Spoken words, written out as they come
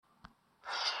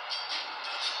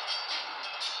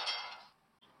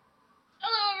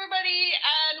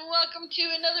to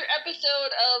another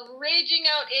episode of Raging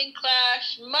Out in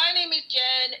Clash. My name is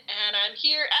Jen, and I'm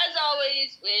here, as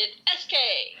always, with SK.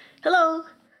 Hello.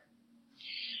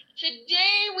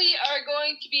 Today we are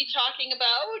going to be talking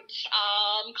about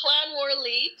Clan War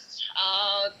Leagues,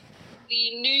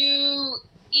 the new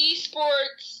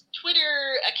esports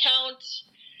Twitter account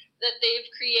that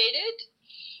they've created.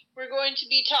 We're going to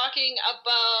be talking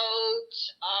about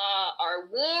our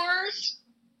wars,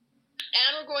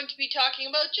 and we're going to be talking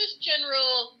about just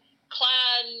general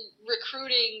clan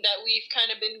recruiting that we've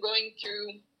kind of been going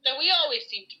through, that we always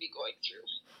seem to be going through.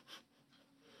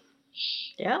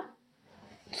 Yeah.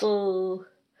 So,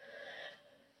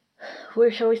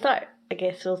 where shall we start? I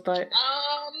guess we'll start.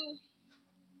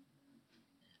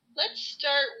 Let's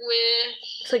start with...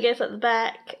 So I guess at the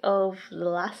back of the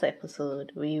last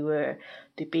episode, we were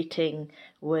debating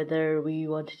whether we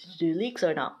wanted to do leagues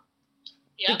or not.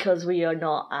 Yeah. Because we are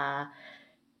not a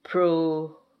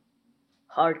pro,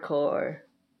 hardcore,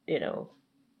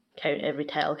 count every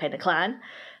tile kind of clan.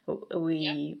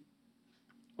 We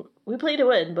play to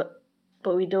win,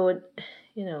 but we don't,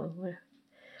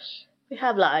 we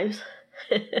have lives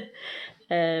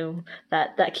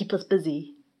that keep us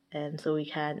busy, and so we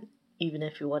can't, even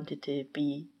if we wanted to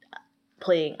be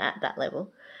playing at that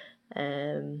level.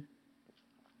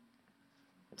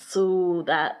 So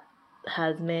that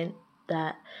has meant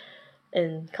that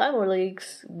in Clan War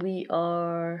Leagues, we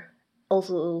are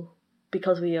also,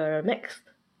 because we are a mixed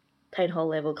Town Hall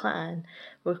level clan,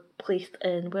 we're placed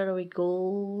in, where are we,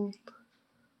 Gold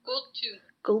 2.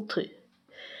 Gold 2.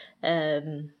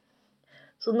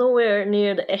 So nowhere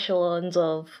near the echelons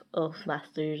of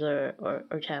masters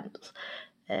or champs.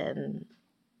 And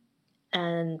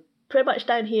pretty much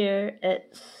down here,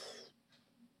 it's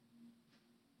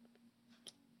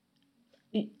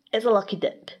a lucky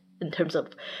dip in terms of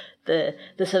the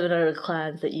 7 other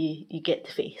clans that you get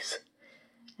to face.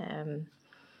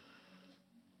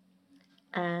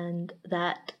 And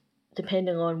that,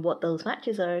 depending on what those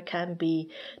matches are, can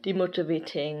be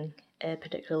demotivating,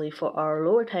 particularly for our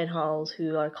lower town halls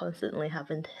who are constantly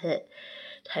having to hit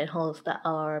town halls that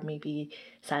are maybe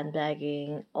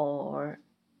sandbagging or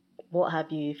what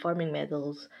have you, farming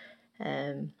medals,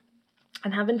 and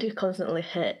having to constantly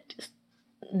hit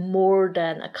more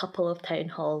than a couple of town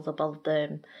halls above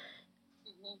them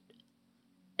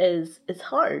is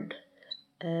hard,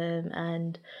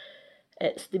 and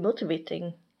it's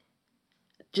demotivating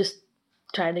just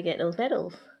trying to get those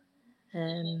medals.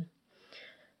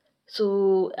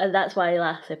 So that's why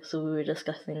last episode we were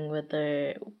discussing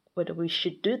whether we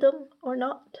should do them or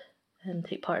not and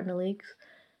take part in the leagues.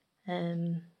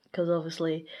 Because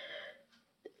obviously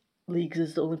leagues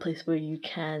is the only place where you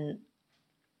can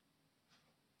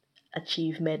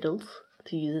achieve medals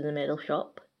to use in the medal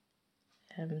shop.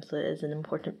 So it is an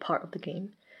important part of the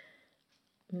game.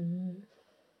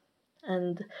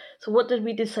 And so what did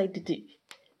we decide to do,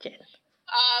 Jen?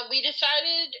 We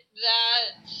decided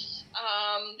that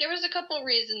there was a couple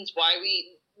reasons why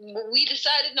we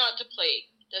decided not to play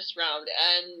this round,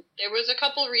 and there was a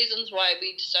couple reasons why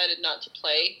we decided not to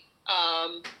play.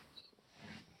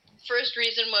 First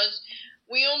reason was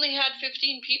we only had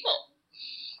 15 people,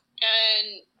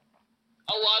 and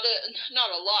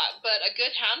not a lot, but a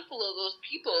good handful of those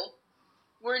people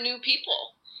were new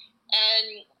people,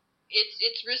 and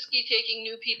it's risky taking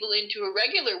new people into a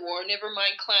regular war, never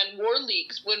mind Clan War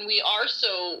Leagues, when we are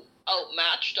so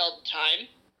outmatched all the time.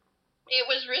 It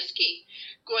was risky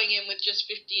going in with just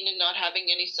 15 and not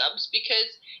having any subs,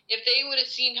 because if they would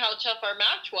have seen how tough our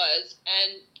match was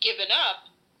and given up,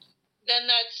 then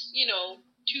that's,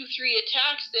 2-3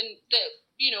 attacks then that,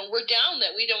 we're down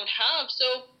that we don't have.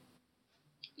 So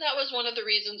that was one of the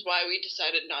reasons why we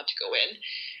decided not to go in.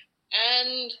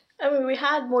 And I mean, we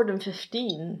had more than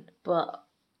 15, but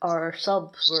our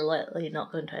subs were likely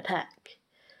not going to attack.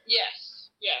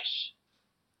 Yes.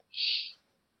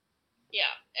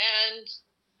 Yeah, and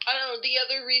I don't know, the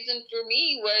other reason for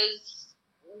me was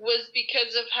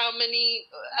because of how many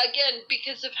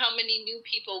new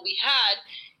people we had,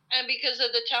 and because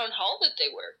of the town hall that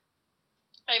they were.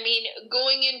 I mean,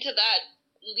 going into that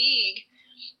league,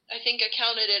 I think I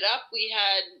counted it up, we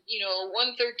had,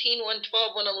 113, 112,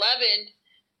 111,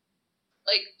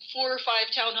 like 4 or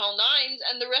 5 town hall 9s,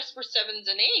 and the rest were 7s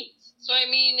and 8s. So, I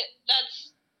mean,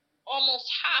 that's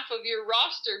almost half of your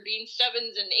roster being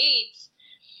 7s and 8s,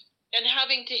 and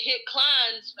having to hit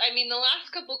clans. I mean, the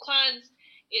last couple clans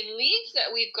in leagues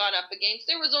that we've gone up against,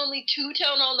 there was only 2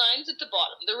 town hall 9s at the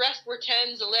bottom. The rest were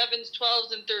 10s, 11s,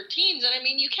 12s, and 13s, and I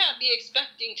mean, you can't be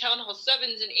expecting town hall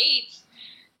 7s and 8s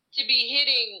to be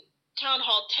hitting town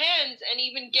hall 10s and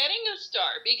even getting a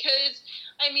star, because,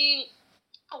 I mean,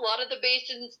 a lot of the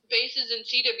bases in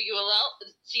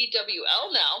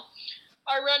CWL now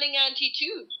are running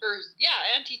Ante-2,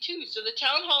 Ante-2. So the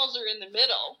town halls are in the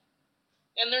middle,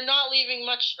 and they're not leaving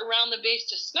much around the base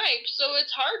to snipe, so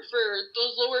it's hard for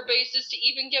those lower bases to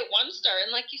even get 1-star.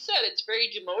 And like you said, it's very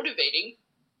demotivating.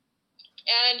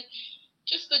 And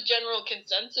just the general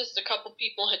consensus, a couple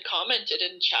people had commented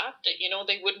in chat that,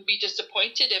 they wouldn't be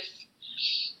disappointed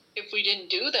if we didn't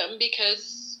do them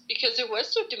because it was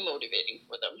so demotivating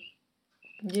for them.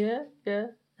 Yeah.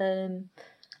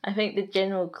 I think the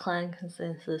general clan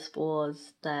consensus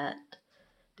was that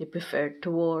they preferred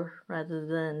to war rather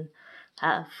than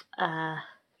have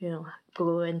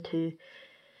go into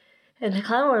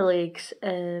clan war leagues.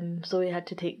 So we had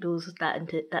to take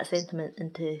that sentiment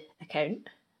into account.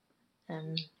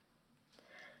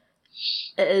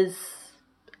 It is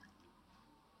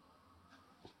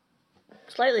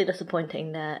slightly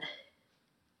disappointing that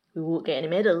we won't get any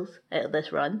medals out of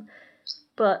this run,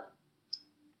 but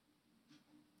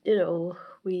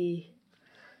we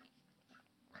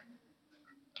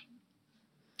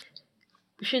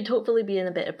should hopefully be in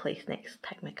a better place next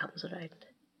time it comes around.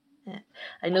 Yeah.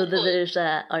 I know that there's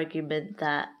an argument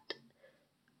that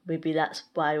maybe that's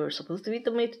why we're supposed to be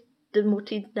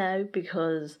demoted now,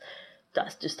 because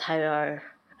that's just how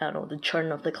the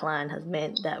churn of the clan has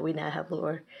meant that we now have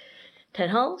lower town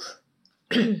halls.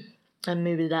 And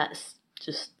maybe that's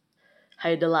just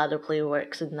how the ladder play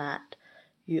works, in that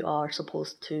you are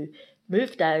supposed to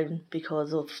move down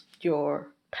because of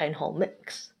your town hall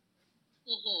mix.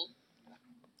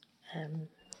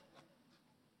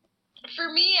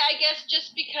 For me, I guess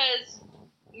just because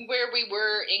where we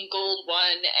were in Gold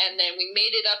 1 and then we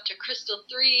made it up to Crystal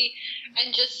 3,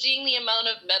 and just seeing the amount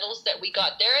of medals that we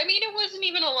got there, I mean, it wasn't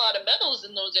even a lot of medals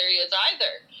in those areas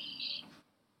either.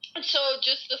 And so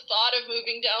just the thought of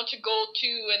moving down to Gold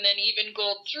 2 and then even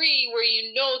Gold 3, where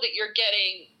that you're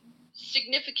getting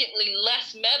significantly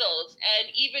less medals, and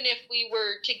even if we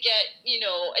were to get,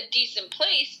 a decent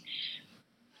place,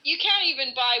 you can't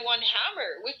even buy one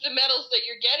hammer with the medals that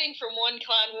you're getting from one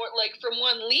clan, like from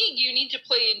one league. You need to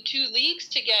play in 2 leagues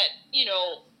to get,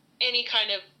 any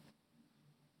kind of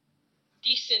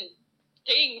decent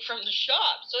thing from the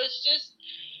shop. So it's just,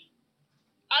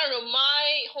 I don't know,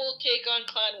 my whole take on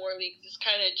Clan War Leagues is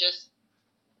kind of just,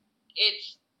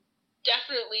 it's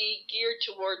definitely geared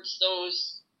towards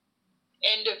those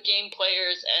end of game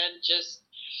players, and just,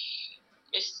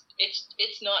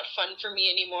 it's not fun for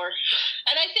me anymore.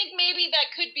 And I think maybe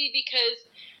that could be because,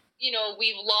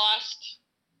 we've lost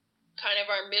kind of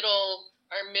our middle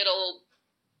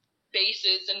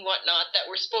bases and whatnot that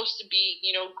were supposed to be,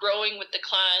 growing with the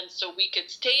clans so we could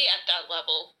stay at that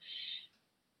level.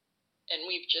 And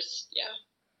we've just,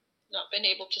 not been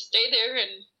able to stay there,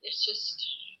 and it's just...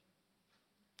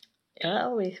 Yeah,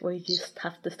 we just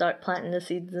have to start planting the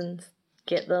seeds and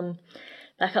get them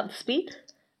back up to speed.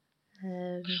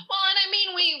 Well, and I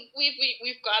mean,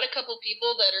 we've got a couple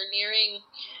people that are nearing,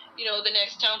 the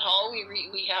next town hall.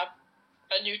 We have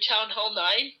a new town hall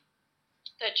 9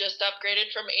 that just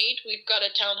upgraded from 8. We've got a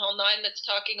town hall 9 that's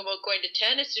talking about going to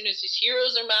 10 as soon as his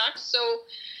heroes are maxed. So,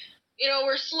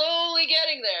 we're slowly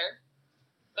getting there.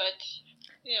 But,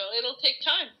 it'll take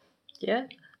time. Yeah.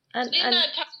 And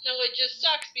that time, it just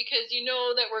sucks because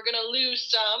that we're going to lose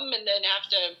some and then have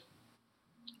to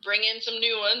bring in some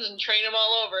new ones and train them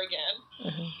all over again.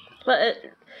 Mm-hmm. But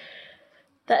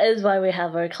that is why we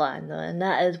have our clan, though, and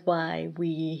that is why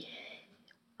we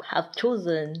have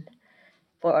chosen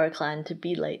for our clan to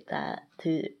be like that,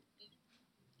 to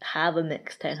have a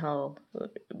mixed town hall,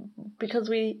 because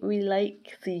we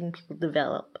like seeing people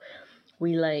develop.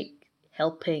 We like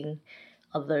helping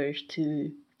others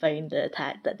to find the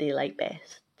attack that they like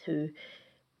best, to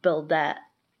build that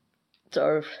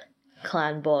sort of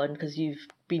clan bond, because you've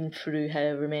been through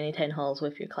however many town halls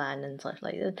with your clan and stuff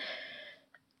like that.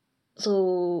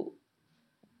 So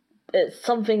it's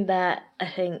something that I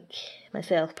think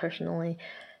myself personally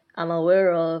I'm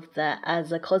aware of, that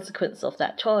as a consequence of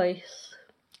that choice,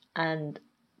 and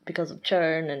because of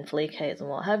churn and flakeouts and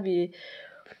what have you,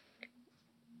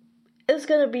 it's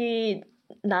going to be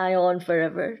nigh on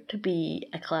forever to be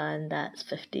a clan that's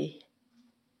 50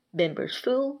 members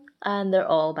full and they're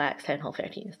all max Town Hall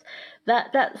 13s.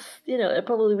 That's it'll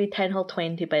probably be Town Hall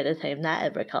 20 by the time that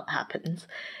ever happens.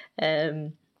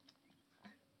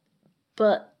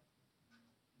 But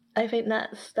I think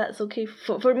that's okay.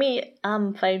 For me,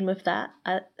 I'm fine with that.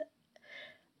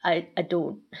 I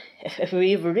don't, if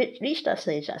we ever reach that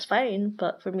stage, that's fine.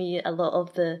 But for me, a lot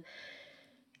of the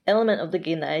element of the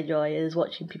game that I enjoy is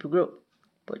watching people grow,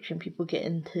 watching people get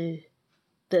into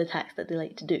the attacks that they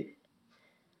like to do.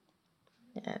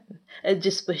 I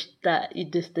just wish that you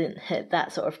just didn't hit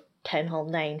that sort of Town Hall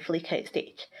 9 flake out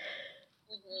stage.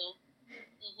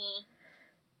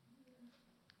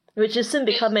 Which is soon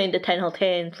becoming the Town Hall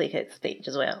 10 flake out stage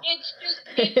as well.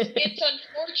 It's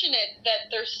unfortunate that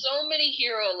there's so many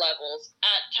hero levels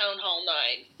at Town Hall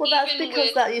 9. Well, that's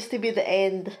because that used to be the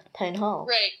end Town Hall.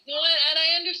 Right. No, and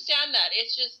I understand that.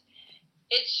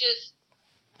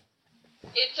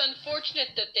 It's unfortunate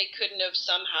that they couldn't have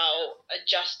somehow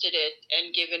adjusted it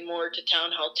and given more to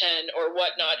Town Hall 10 or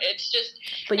whatnot. It's just...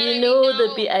 But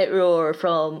there'd be outroar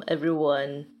from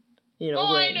everyone, I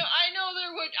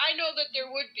know that there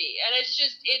would be. And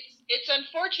it's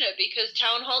unfortunate because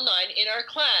Town Hall 9 in our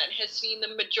clan has seen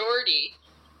the majority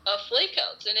of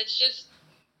flakeouts. And it's just...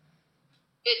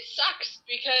 It sucks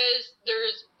because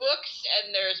there's books and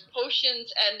there's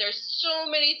potions and there's so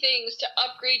many things to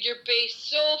upgrade your base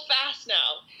so fast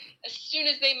now. As soon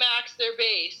as they max their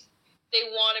base, they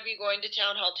want to be going to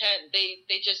Town Hall 10. They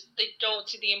don't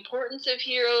see the importance of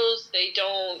heroes.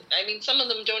 Some of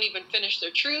them don't even finish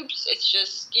their troops. It's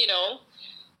just,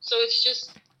 so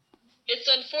it's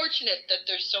unfortunate that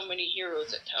there's so many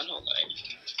heroes at Town Hall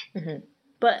 9. Mm-hmm.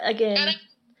 But again,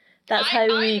 that's how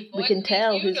we can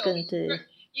tell who's going to...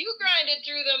 You grinded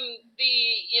through them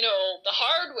the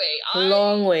hard way.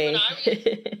 Long way.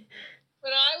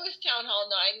 When I was Town Hall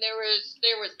 9,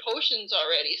 there was potions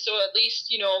already, so at least,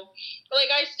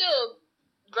 I still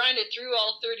grinded through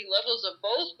all 30 levels of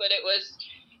both, but it was,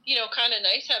 kind of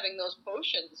nice having those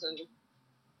potions, and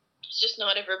it's just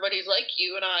not everybody's like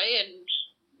you and I, and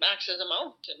maxes them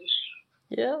out, and...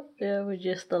 Yeah,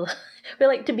 we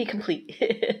like to be complete.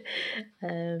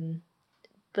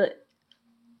 But...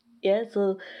 Yeah,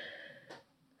 so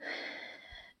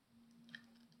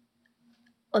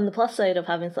on the plus side of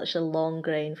having such a long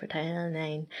grind for Town Hall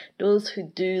 9, those who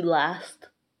do last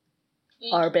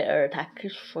are better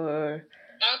attackers at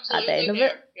the end of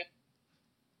it.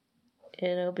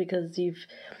 Yeah. Because you've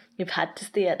had to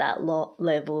stay at that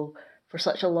level for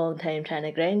such a long time trying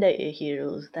to grind out your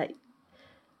heroes that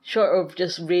short of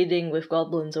just raiding with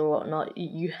goblins or whatnot,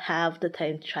 you have the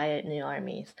time to try out new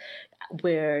armies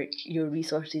where your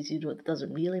resources, it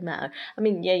doesn't really matter.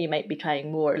 You might be trying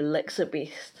more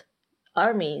elixir-based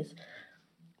armies,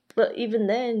 but even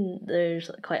then,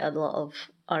 there's quite a lot of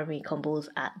army combos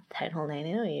at Town Hall 9.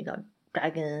 You've got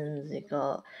dragons, you've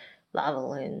got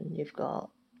Lavalin, you've got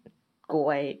Go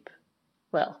Wipe.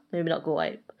 Well, maybe not Go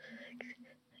Wipe.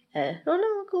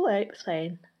 No, Go Wipe is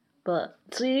fine. But,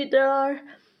 so there are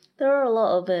a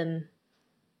lot of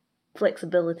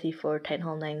flexibility for Town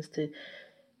Hall 9s to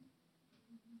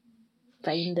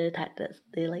find the attack that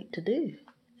they like to do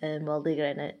while they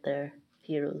grind out their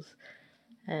heroes.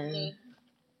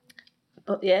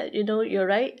 But yeah, you're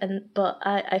right. But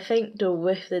I think though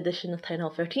with the addition of Town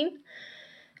Hall 13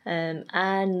 and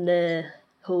the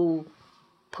whole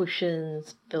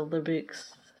potions, builder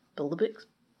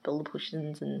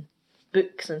potions and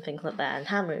books and things like that and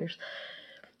hammers,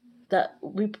 that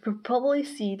we probably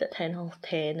see that Town Hall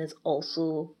 10 is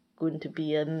also going to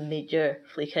be a major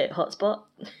flake out hotspot.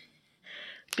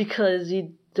 Because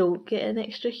you don't get an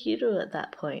extra hero at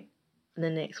that point. And the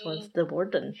next one's the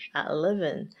Warden at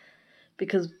 11.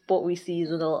 Because what we see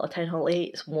is a lot of Town Hall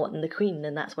 8s wanting the Queen,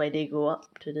 and that's why they go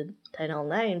up to the Town Hall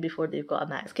 9 before they've got a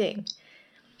max king.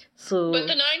 So, but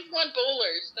the 9s want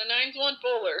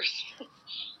bowlers.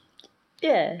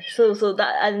 Yeah, so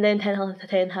that, and then Town Hall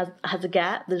 10 has a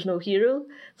gap, there's no hero.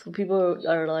 So people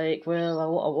are like, well, I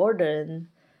want a Warden.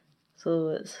 So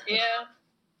it's... Yeah.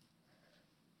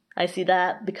 I see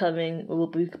that will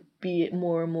be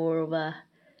more and more of a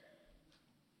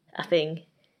thing.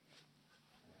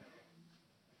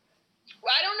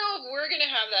 Well, I don't know if we're going to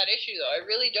have that issue, though. I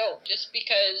really don't. Just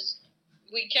because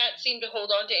we can't seem to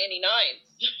hold on to any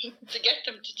 9s to get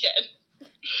them to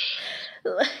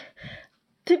 10.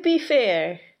 To be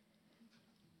fair,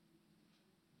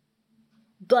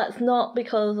 that's not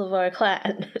because of our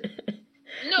clan.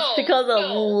 No, it's because of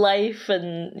life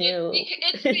and,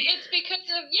 It's because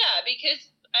of,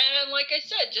 and like I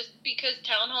said, just because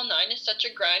Town Hall 9 is such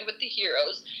a grind with the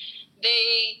heroes,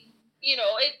 they,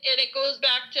 it goes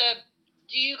back to,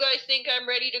 do you guys think I'm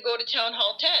ready to go to Town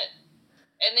Hall 10?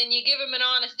 And then you give them an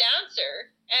honest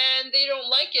answer, and they don't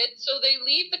like it, so they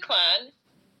leave the clan,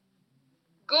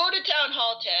 go to Town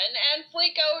Hall 10, and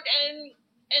flake out and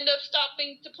end up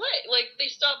stopping to play. Like, they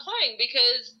stop playing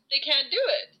because they can't do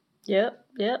it.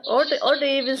 Yep. Or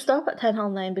they even stop at Town Hall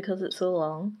 9 because it's so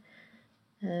long.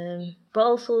 But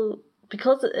also,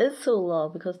 because it is so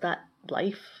long, because that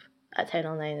life at Town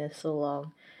Hall 9 is so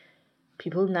long,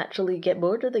 people naturally get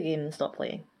bored of the game and stop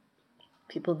playing.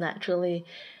 People naturally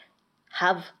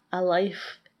have a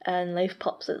life and life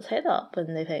pops its head up,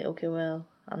 and they think, okay, well,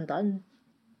 I'm done.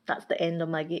 That's the end of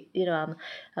my game.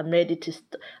 I'm ready to.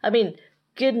 I mean,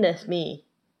 goodness me,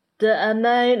 the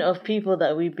amount of people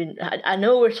that we've been. I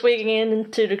know we're swinging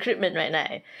into recruitment right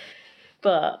now,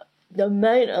 but the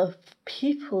amount of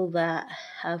people that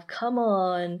have come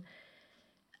on,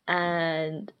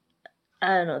 and I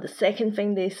don't know, the second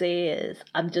thing they say is,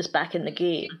 I'm just back in the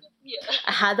game. Yeah.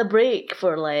 I had a break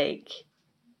for like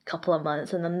a couple of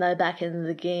months and I'm now back in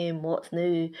the game, what's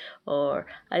new? Or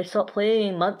I stopped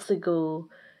playing months ago,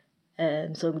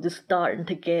 so I'm just starting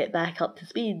to get back up to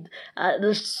speed.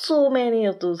 There's so many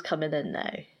of those coming in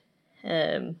now.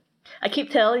 I keep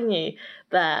telling you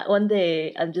that one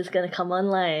day I'm just gonna come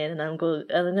online and I'm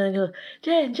gonna go,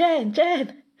 Jen,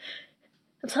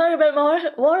 I'm sorry about my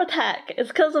war attack. It's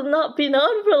because I've not been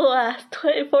on for the last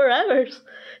 24 hours.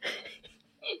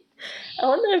 I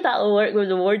wonder if that'll work with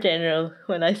the war general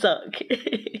when I suck.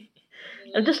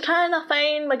 I'm just trying to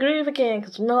find my groove again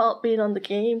because I've not been on the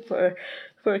game for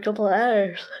a couple of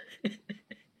hours.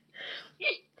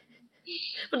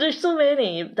 But there's so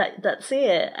many that say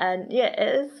it, and yeah,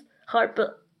 it is hard,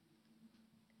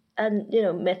 and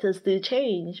metas do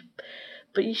change.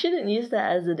 But you shouldn't use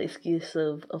that as an excuse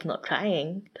of not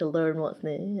trying to learn what's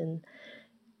new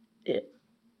and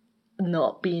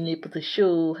not being able to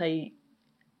show how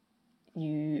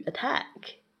you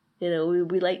attack.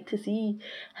 We like to see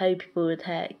how people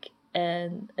attack,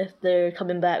 and if they're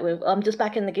coming back with, I'm just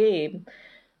back in the game,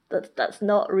 that's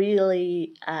not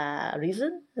really a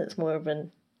reason. It's more of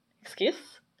an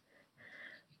excuse.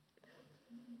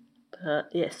 But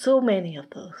yeah, so many of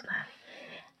those,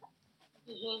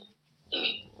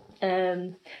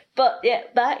 man. But yeah,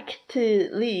 back to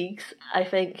leagues. I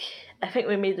think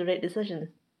we made the right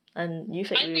decision, and you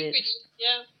think I think we did.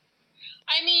 Yeah.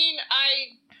 I mean,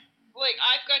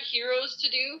 I've got heroes to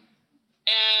do,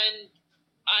 and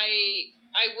I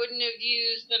wouldn't have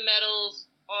used the medals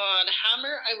on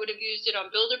Hammer. I would have used it on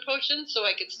Builder Potions, so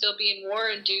I could still be in war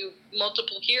and do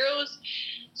multiple heroes.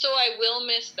 So I will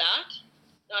miss that,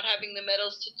 not having the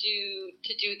medals to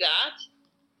do that.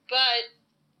 But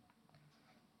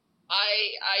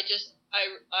I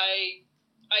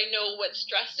know what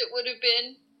stress it would have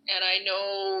been, and I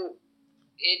know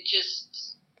it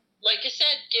just, like I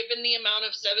said, given the amount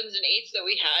of 7s and 8s that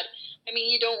we had, I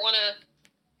mean, you don't want to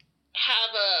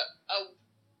have a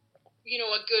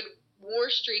good war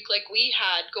streak like we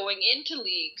had going into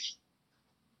leagues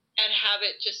and have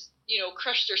it just,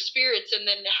 crush their spirits, and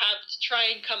then have to try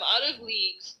and come out of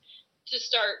leagues to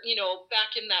start,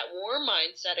 back in that war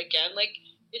mindset again. Like,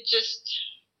 it just,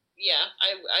 yeah,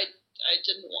 I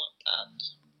didn't want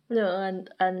that. No,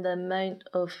 and the amount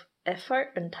of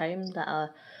effort and time that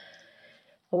a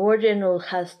war general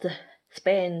has to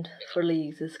spend for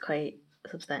leagues is quite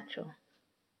substantial.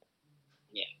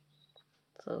 Yeah.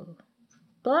 So,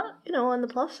 but on the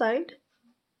plus side,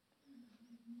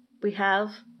 we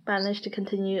have managed to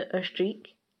continue our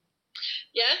streak.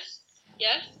 Yes,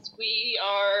 we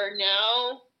are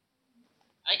now.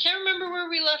 I can't remember where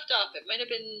we left off. It might have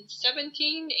been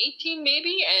 17, 18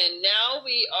 maybe, and now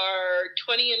we are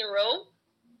 20 in a row.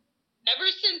 Ever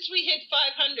since we hit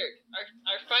 500,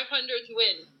 our 500th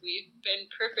win, we've been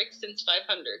perfect since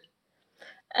 500.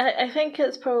 I think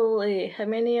it's probably, how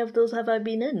many of those have I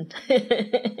been in?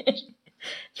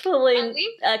 It's probably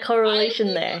a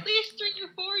correlation there. At least 3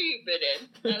 or 4 you've been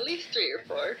in. At least 3 or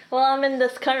 4. Well, I'm in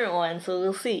this current one, so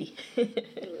we'll see.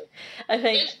 I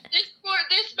think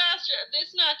this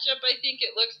matchup, I think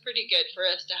it looks pretty good for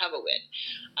us to have a win.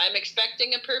 I'm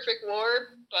expecting a perfect war,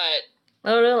 but.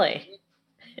 Oh really?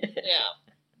 Yeah.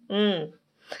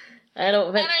 I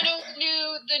don't think. And I know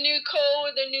the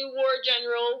new war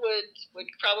general would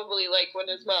probably like one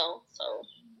as well. So.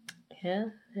 Yeah.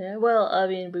 Well, I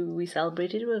mean, we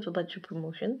celebrated with a bunch of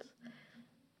promotions.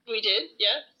 We did,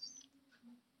 yes.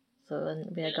 So,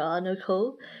 and we got a new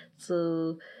co.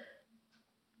 So,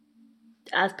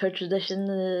 as per tradition,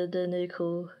 the new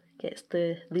co gets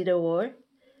the leader war.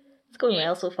 It's going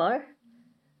well so far.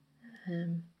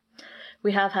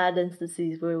 We have had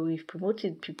instances where we've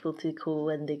promoted people to co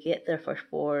and they get their first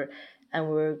war,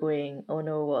 and we're going, oh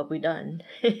no, what have we done?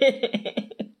 Yes.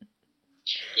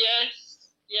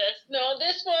 No,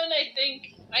 this one, I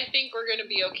think we're going to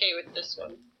be okay with this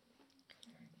one.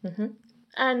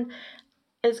 And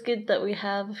it's good that we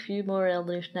have a few more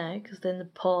elders now, because then the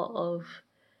pot of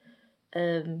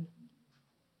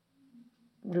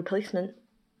replacement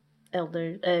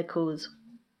elder codes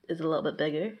is a little bit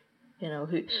bigger.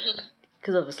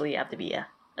 Because obviously you have to be a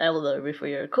elder before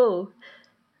you're a co.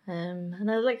 And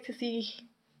I'd like to see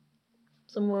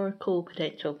some more co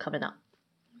potential coming up.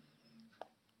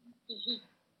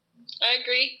 I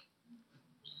agree.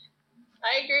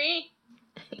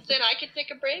 Then I could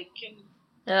take a break.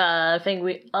 And I think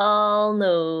we all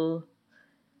know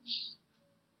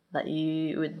that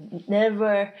you would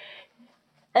never,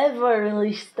 ever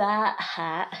release that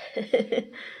hat.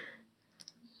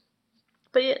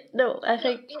 But yeah, no, I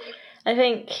think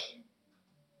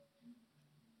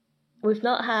we've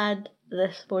not had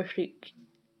this sport streak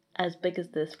as big as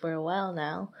this for a while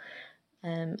now,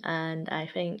 and I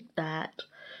think that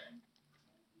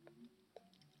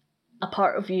a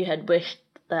part of you had wished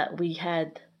that we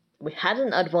hadn't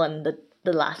had won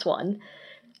the last one,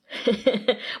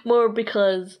 more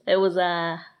because it was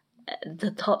the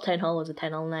top 10 hole was a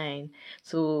 10 all 9,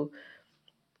 so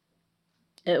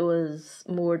it was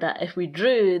more that if we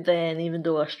drew, then even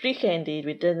though our streak ended,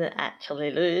 we didn't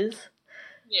actually lose.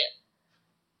 Yeah.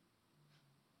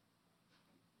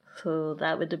 So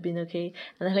that would have been okay.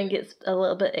 And I think it's a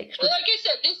little bit extra. Well, like I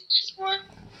said,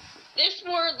 this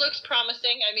war looks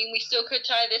promising. I mean, we still could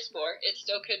tie this war. It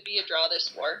still could be a draw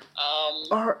this war.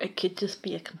 Or it could just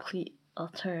be a complete,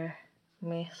 utter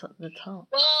mess at the top.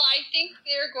 Well, I think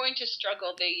they're going to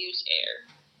struggle. They use air.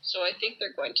 So I think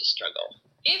they're going to struggle.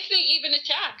 If they even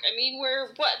attack. I mean,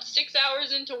 we're, 6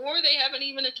 hours into war? They haven't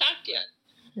even attacked yet.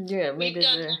 Yeah, maybe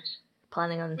they're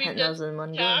planning on hitting us in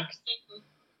one go.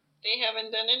 They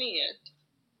haven't done any yet.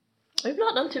 We've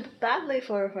not done too badly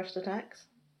for our first attacks.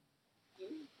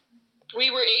 We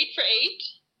were 8 for 8,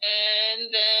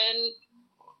 and then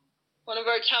one of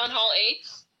our Town Hall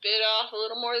 8s bit off a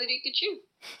little more than he could chew.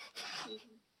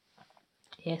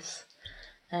 Yes.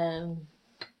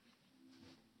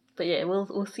 But yeah,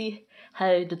 we'll see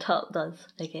how the top does,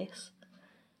 I guess.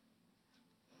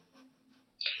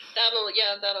 That'll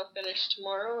finish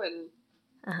tomorrow, and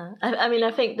I mean,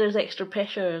 I think there's extra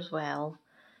pressure as well,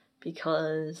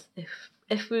 because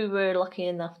if we were lucky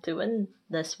enough to win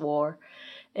this war,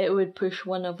 it would push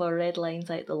one of our red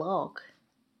lines out the log.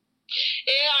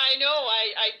 Yeah, I know.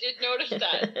 I did notice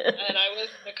that, and I was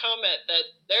going to comment that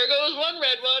there goes one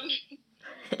red one.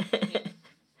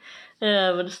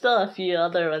 Yeah, but there's still a few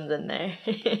other ones in there.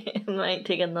 It might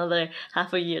take another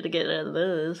half a year to get rid of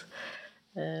those.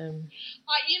 It's.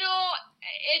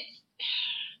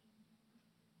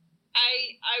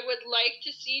 I would like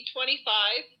to see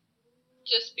 25,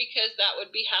 just because that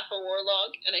would be half a war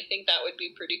log, and I think that would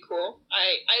be pretty cool.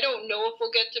 I don't know if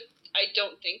we'll get to. I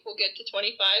don't think we'll get to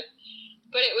 25,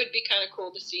 but it would be kind of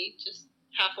cool to see just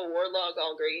half a war log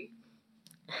all green.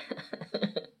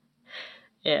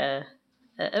 Yeah,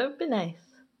 it would be nice.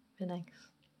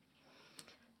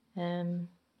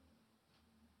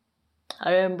 I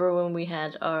remember when we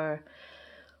had our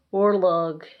war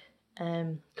log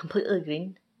completely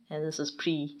green, and this was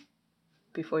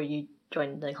before you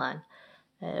joined the clan.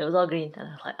 It was all green, and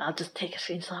I was like, I'll just take a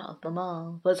screenshot of them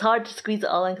all. But it's hard to squeeze it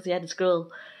all in because you had to scroll,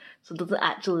 so it doesn't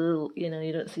actually,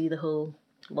 you don't see the whole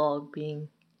log being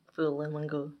full in one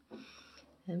go.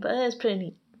 But it's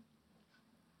pretty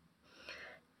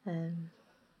neat.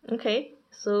 Okay,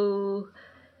 so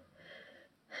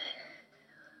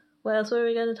what else were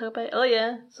we going to talk about? Oh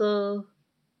yeah, so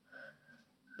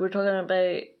we're talking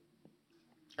about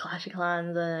Clash of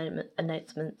Clans and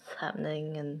announcements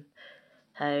happening, and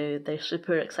how they're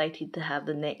super excited to have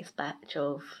the next batch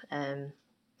of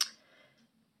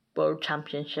world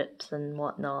championships and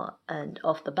whatnot. And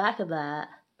off the back of that,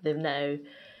 they've now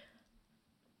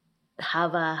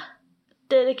have a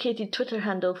dedicated Twitter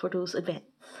handle for those events.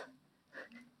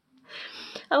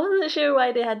 I wasn't sure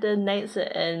why they had to announce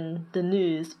it in the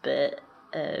news, but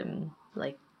I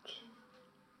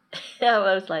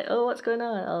was like, oh, what's going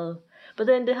on? Oh, but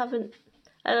then they haven't.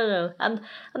 I don't know. I'm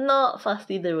not fussed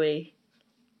either way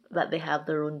that they have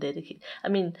their own dedicated. I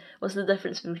mean, what's the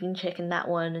difference between checking that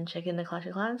one and checking the Clash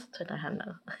of Clans Twitter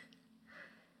handle?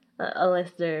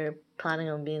 Unless they're planning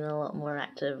on being a lot more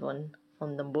active on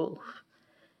them both.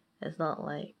 It's not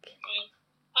like.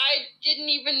 I didn't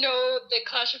even know that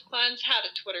Clash of Clans had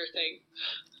a Twitter thing.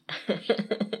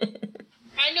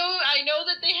 I know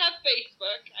that they have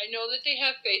Facebook.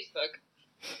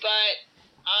 But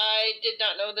I did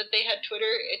not know that they had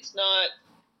Twitter. It's not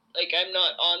like I'm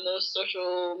not on those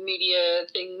social media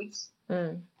things.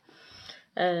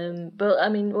 But I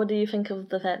mean, what do you think of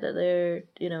the fact that they're,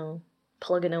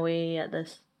 plugging away at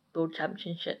this World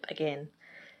Championship again?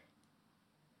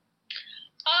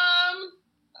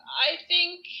 I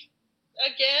think,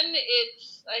 again,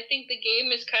 I think the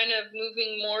game is kind of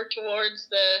moving more towards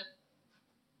that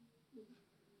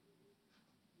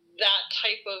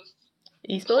type of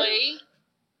esports play.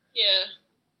 Yeah.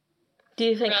 Do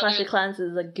you think Clash of Clans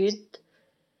is a good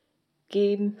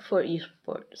game for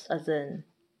esports? As in,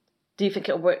 do you think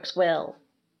it works well?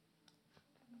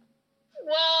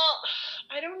 Well,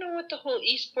 I don't know what the whole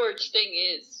esports thing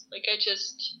is. Like,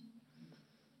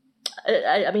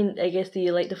 I mean, I guess, do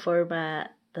you like the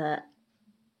format that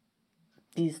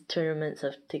these tournaments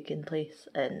have taken place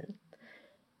in?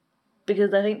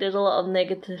 Because I think there's a lot of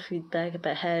negative feedback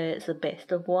about how it's a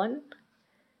best of one.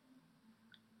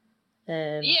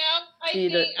 Yeah, I See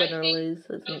that think, win or lose.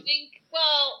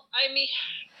 well, I mean,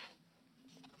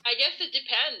 I guess it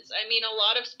depends. I mean, a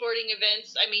lot of sporting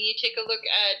events, I mean, you take a look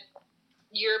at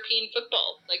European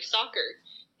football, like soccer.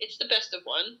 It's the best of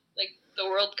one, like the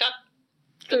World Cup.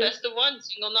 The best of one,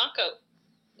 single knockout.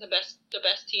 The best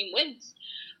team wins.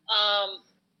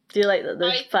 Do you like that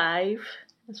there's 5?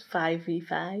 It's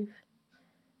 5v5.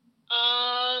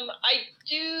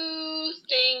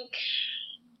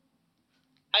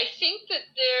 I think that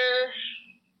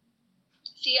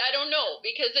I don't know,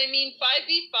 because I mean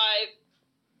 5v5,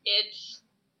 it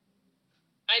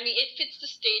fits the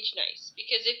stage nice,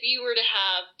 because if you were to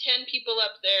have 10 people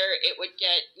up there, it would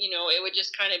get, it would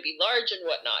just kind of be large and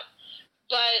whatnot.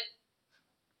 But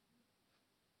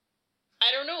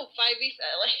I don't know, 5v5,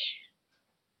 like,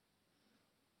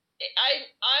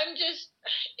 I'm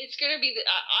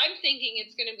thinking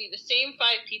it's going to be the same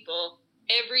 5 people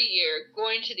every year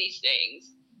going to these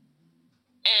things.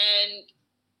 And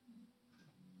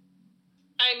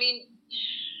I mean,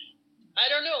 I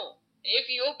don't know, if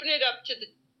you open it up to the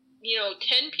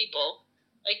 10 people,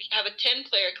 like have a 10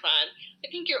 player clan, I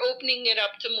think you're opening it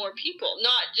up to more people,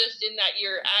 not just in that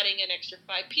you're adding an extra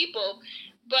 5 people,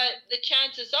 but the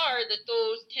chances are that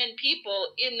those 10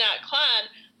 people in that clan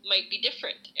might be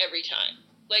different every time.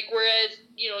 Like, whereas,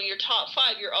 your top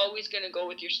 5, you're always going to go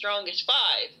with your strongest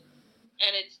 5,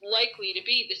 and it's likely to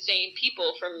be the same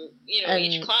people from,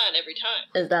 each clan every time.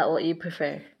 Is that what you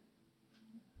prefer?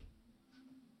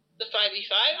 The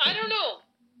 5v5? I don't know,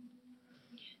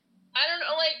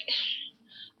 like,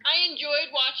 I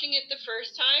enjoyed watching it the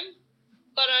first time,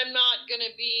 but I'm not going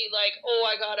to be like, oh,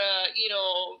 I gotta,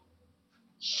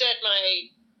 set my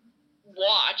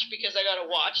watch because I gotta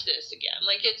watch this again.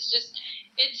 Like, it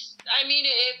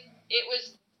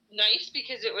was nice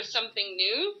because it was something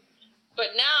new,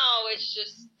 but now it's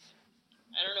just,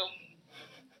 I don't know.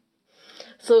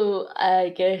 So I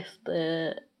guess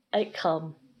the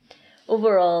outcome,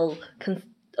 overall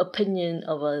opinion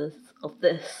of us, of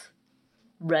this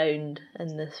round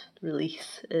and this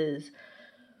release, is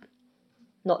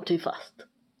not too fast.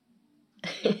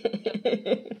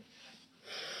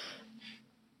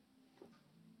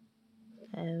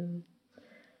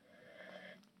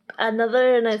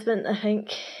 Another announcement I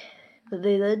think that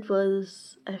they did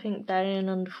was, I think Darian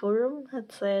on the forum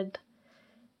had said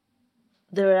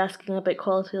they were asking about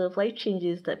quality of life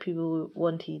changes that people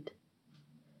wanted.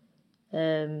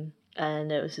 And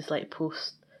it was just like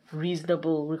post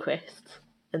reasonable requests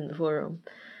in the forum.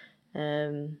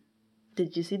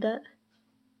 Did you see that?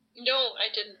 No, I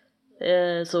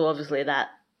didn't. So obviously that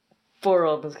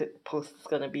forum post is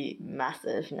going to be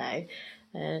massive now.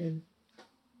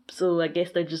 So I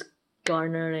guess they're just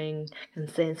garnering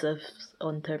consensus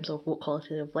on terms of what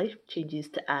quality of life changes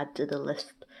to add to the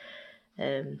list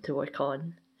to work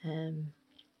on.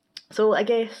 So I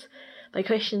guess my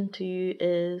question to you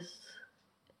is,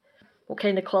 what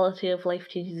kind of quality of life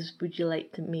changes would you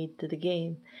like to make to the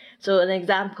game? So an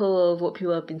example of what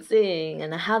people have been saying,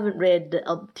 and I haven't read the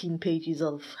umpteen pages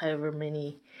of however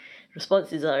many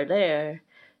responses are there,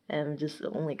 just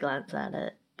only glance at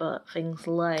it, but things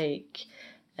like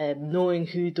knowing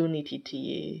who donated to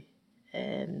you,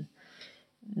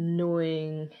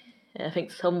 knowing, I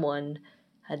think someone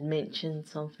had mentioned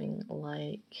something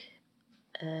like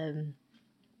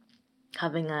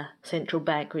having a central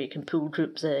bank where you can pull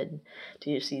troops in to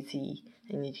your CC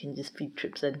and you can just feed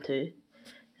troops into.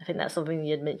 I think that's something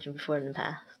you had mentioned before in the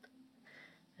past.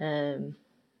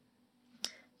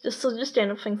 Just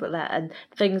general things like that, and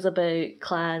things about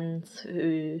clans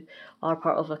who are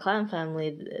part of a clan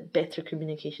family, better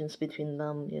communications between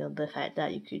them, the fact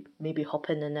that you could maybe hop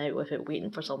in and out without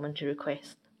waiting for someone to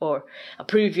request or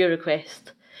approve your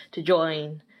request to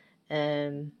join,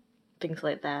 things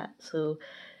like that. So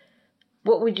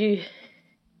what would you,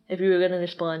 if you were going to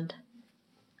respond,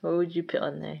 what would you put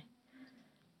on there?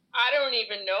 I don't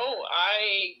even know.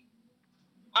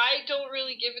 I don't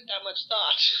really give it that much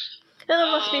thought. There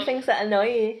must be things that annoy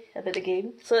you about the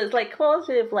game. So it's like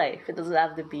quality of life. It doesn't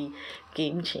have to be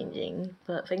game changing,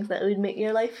 but things that would make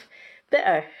your life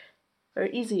better or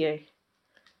easier.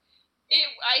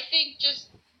 I think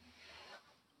just,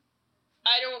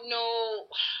 I don't know.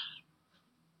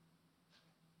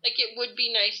 Like, it would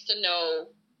be nice to know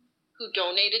who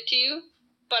donated to you,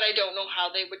 but I don't know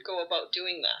how they would go about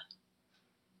doing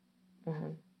that.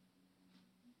 Mm-hmm.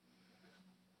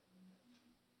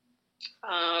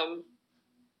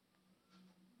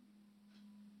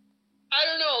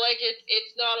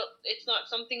 it's not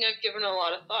something I've given a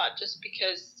lot of thought, just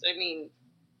because, I mean,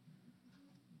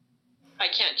 I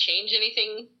can't change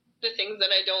anything, the things that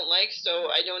I don't like, so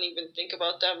I don't even think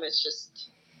about them. It's just...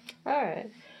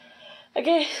 Alright.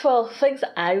 Okay, well, things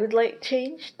that I would like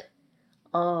changed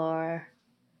are,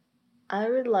 I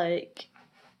would like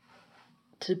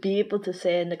to be able to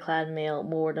send a clan mail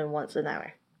more than once an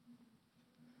hour.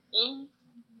 Mm.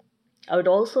 I would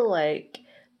also like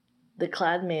the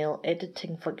clan mail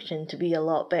editing function to be a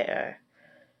lot better.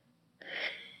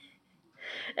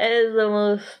 It is the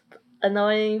most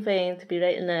annoying thing to be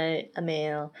writing out a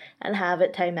mail and have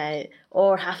it time out,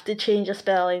 or have to change a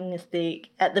spelling mistake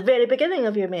at the very beginning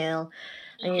of your mail,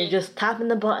 and you're just tapping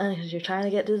the button because you're trying to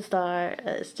get to the start.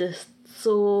 It's just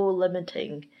so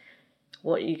limiting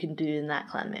what you can do in that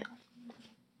clan mail.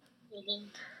 Mm-hmm.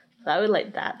 So I would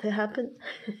like that to happen.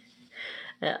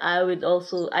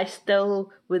 I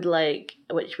still would like,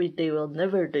 which they will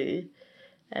never do,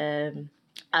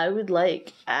 I would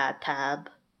like a tab,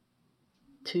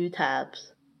 2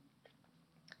 tabs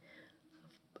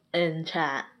in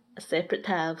chat, a separate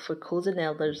tab for codes and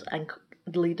elders and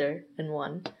leader in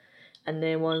one, and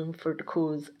then one for the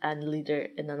codes and leader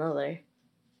in another.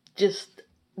 Just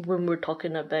when we're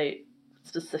talking about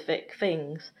specific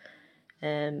things,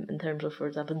 in terms of, for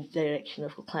example, direction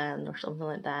of a clan or something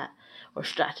like that, or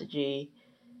strategy,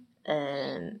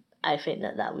 I think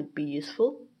that would be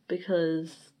useful,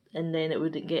 because, and then it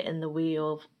wouldn't get in the way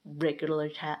of regular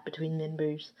chat between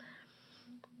members.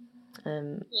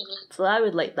 So I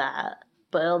would like that,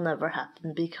 but it'll never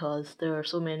happen because there are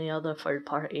so many other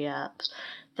third-party apps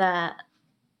that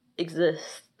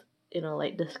exist,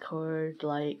 like Discord,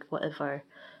 like whatever,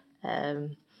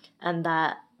 and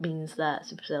that means that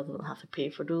Supercell doesn't have to pay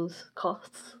for those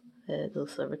costs,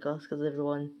 those server costs, because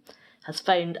everyone has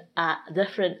found a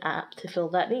different app to fill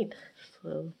that need.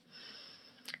 So,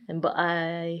 but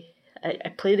I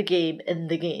play the game in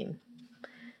the game,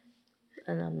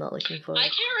 and I'm not looking for... I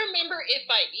can't remember if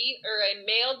I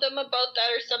mailed them about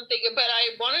that or something, but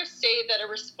I want to say that a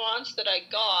response that I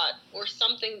got, or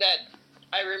something that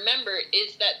I remember,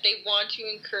 is that they want to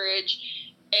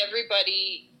encourage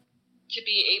everybody to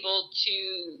be able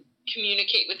to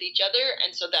communicate with each other,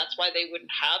 and so that's why they wouldn't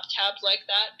have tabs like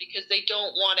that, because they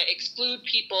don't want to exclude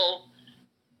people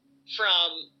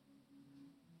from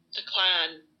the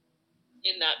clan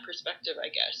in that perspective, I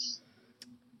guess.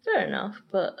 Fair enough,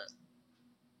 but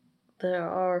there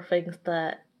are things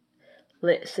that,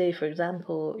 let's say, for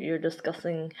example, you're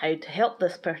discussing how to help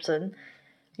this person,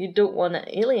 you don't want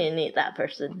to alienate that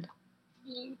person.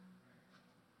 Mm.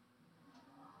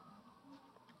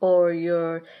 Or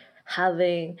you're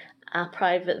having a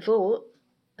private vote.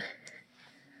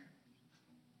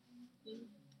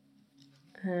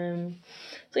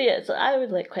 So I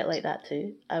would quite like that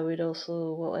too. I would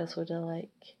also, what else would I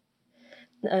like?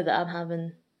 Now that I'm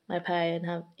having my pie and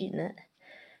have eaten it,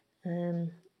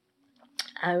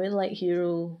 I would like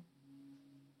hero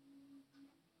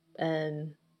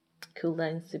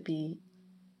cooldowns to be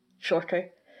shorter.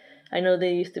 I know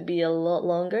they used to be a lot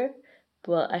longer,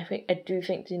 but I do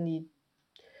think they need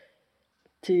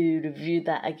to review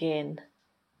that again.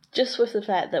 Just with the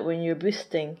fact that when you're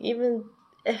boosting, even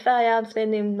if I am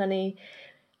spending money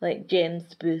like gems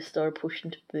to boost or potion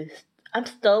to boost, I'm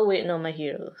still waiting on my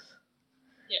heroes.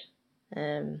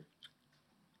 Yeah.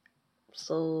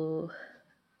 So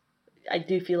I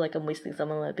do feel like I'm wasting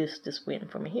some of my boosts just waiting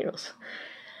for my heroes.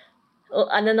 Oh,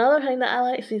 and another thing that I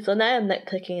like to see, so now I'm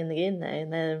nitpicking in the game now,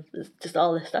 and then it's just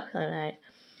all this stuff coming out.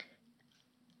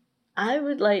 I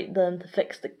would like them to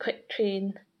fix the quick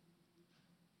train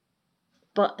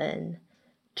button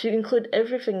to include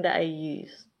everything that I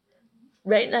use.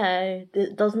 Right now,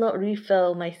 it does not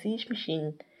refill my siege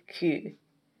machine queue.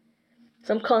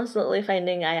 So I'm constantly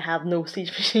finding I have no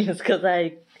siege machines because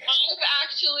I've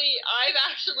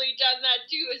actually done that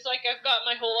too. It's like I've got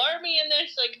my whole army in there.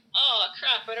 It's like, oh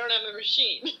crap, I don't have a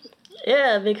machine.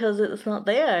 Yeah, because it's not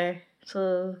there.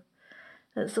 So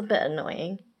it's a bit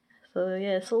annoying. So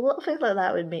yeah, so a lot of things like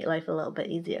that would make life a little bit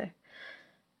easier.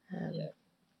 Yeah.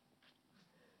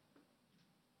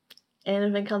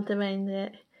 Anything come to mind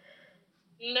yet?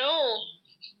 No.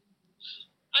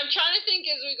 I'm trying to think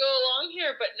as we go along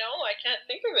here, but no, I can't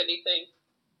think of anything.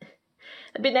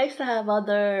 It'd be nice to have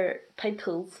other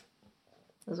titles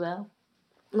as well.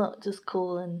 Not just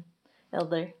Cole and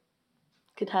Elder.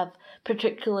 Could have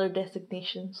particular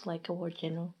designations like a War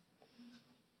General.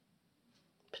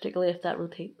 Particularly if that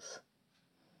rotates.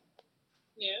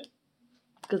 Yeah.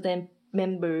 Because then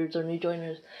members or new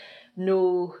joiners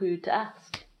know who to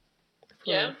ask.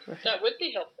 That would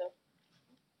be helpful.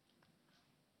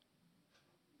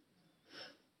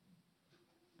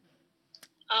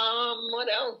 What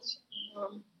else?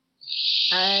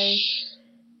 I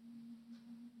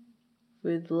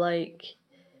would like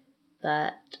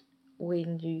that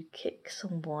when you kick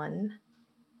someone.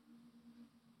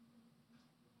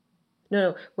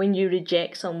 No, when you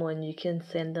reject someone, you can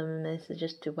send them a message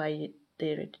as to why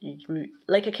they're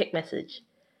like a kick message.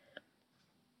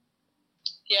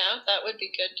 Yeah, that would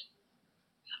be good.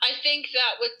 I think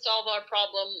that would solve our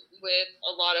problem with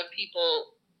a lot of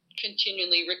people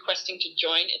continually requesting to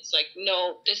join. It's like,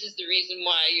 no, this is the reason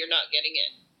why you're not getting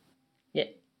it.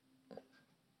 Yeah.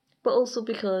 But also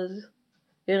because,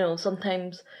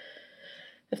 sometimes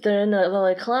if they're in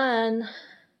another clan,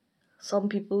 some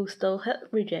people still hit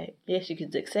reject. Yes, you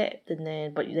could accept, but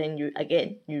then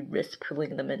you risk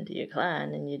pulling them into your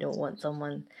clan, and you don't want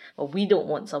someone, or we don't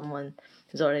want someone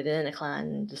who's already in a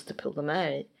clan just to pull them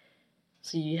out.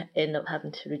 So you end up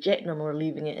having to reject them or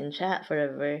leaving it in chat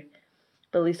forever.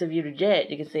 But at least if you reject,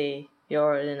 you can say you're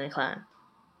already in a clan.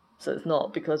 So it's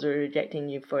not because we're rejecting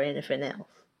you for anything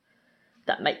else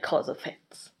that might cause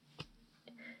offense.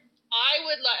 I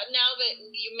would like, now that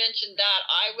you mentioned that,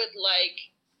 I would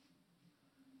like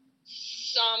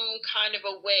some kind of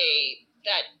a way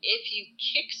that if you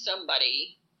kick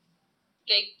somebody,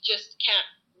 they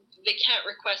can't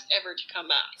request ever to come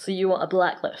back. So you want a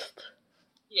blacklist?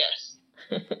 Yes.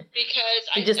 Because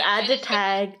you just add the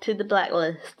tag to the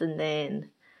blacklist and then...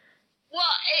 Well,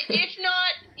 if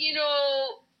not,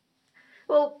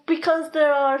 Well, because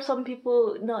there are some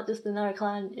people, not just in our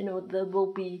clan, there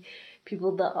will be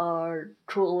people that are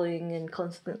trolling and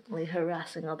constantly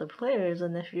harassing other players,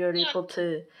 and if you're able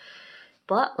to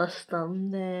blacklist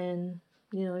them, then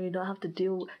you don't have to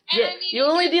deal. You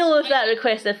only deal with that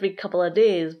request every couple of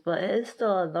days, but it is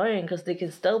still annoying because they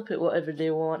can still put whatever they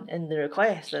want in the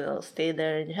request and it'll stay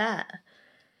there in chat.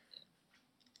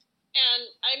 And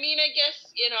I guess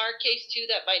in our case too,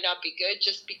 that might not be good,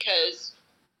 just because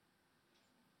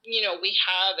we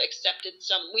have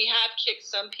kicked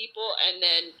some people, and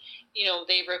then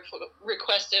they've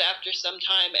requested after some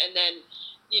time, and then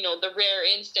the rare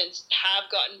instance have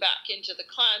gotten back into the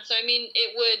clan. So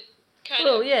it would kind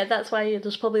of... Well, yeah, that's why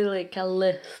there's probably like a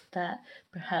list that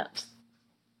perhaps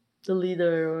the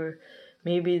leader or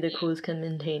maybe the crews can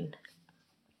maintain.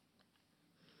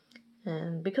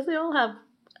 And because they all have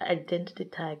identity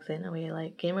tags anyway,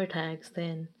 like gamer tags,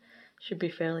 then should be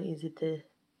fairly easy to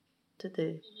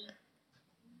do.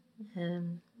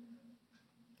 Trying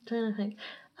to think.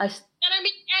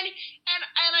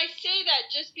 And I say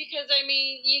that just because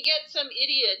you get some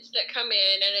idiots that come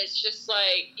in and it's just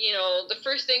like, the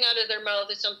first thing out of their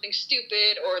mouth is something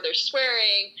stupid, or they're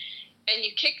swearing, and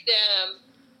you kick them,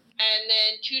 and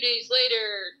then 2 days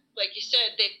later, like you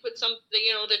said, they put something,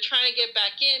 they're trying to get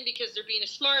back in because they're being a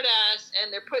smartass,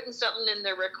 and they're putting something in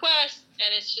their request,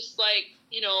 and it's just like,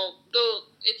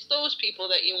 it's those people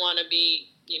that you want to be,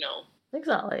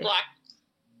 exactly. Black.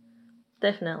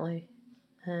 Definitely.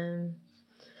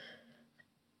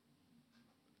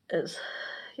 It's,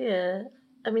 yeah,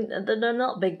 they're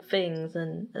not big things,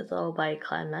 and it's all by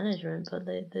clan management, but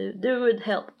they would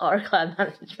help our clan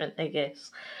management, I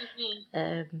guess.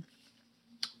 Mm-hmm.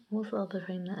 What's the other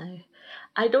thing that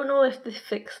I don't know if they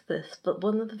fixed this, but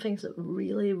one of the things that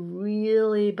really,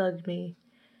 really bugged me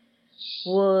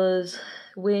was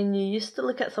when you used to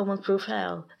look at someone's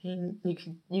profile, and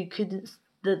you couldn't,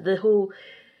 the whole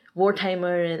war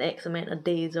timer and X amount of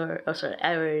days or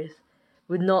hours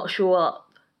would not show up.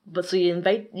 But so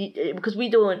because we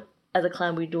don't, as a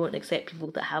clan, we don't accept people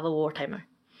that have a war timer.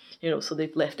 So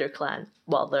they've left their clan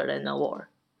while they're in a war.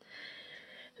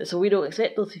 So we don't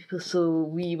accept those people. So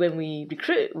when we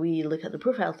recruit, we look at the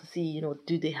profile to see,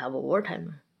 do they have a war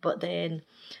timer? But then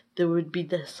there would be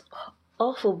this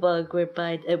awful bug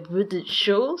whereby it wouldn't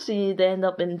show, so you'd end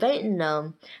up inviting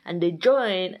them, and they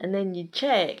join, and then you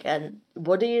check, and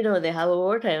what do you know, they have a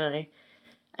war timer.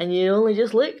 And you only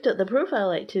just looked at the profile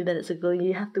like 2 minutes ago.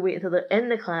 You have to wait until they're in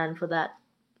the clan for that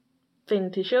thing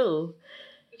to show.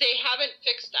 They haven't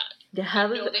fixed that. They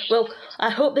haven't. Well, I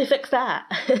hope they fix that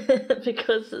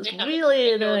because it's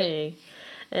really annoying.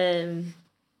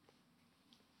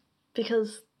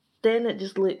 Because then it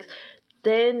just looks.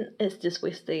 Then it's just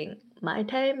wasting my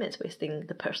time. It's wasting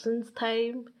the person's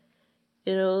time.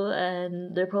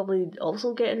 And they're probably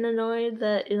also getting annoyed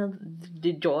that,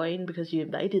 they join because you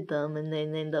invited them and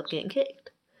then end up getting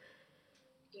kicked.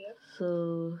 Yeah.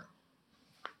 So,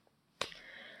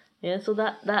 yeah, so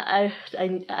that I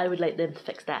would like them to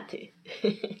fix that too.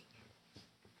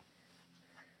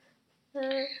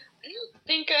 I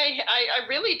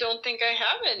really don't think I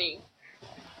have any.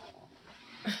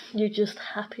 You're just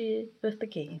happy with the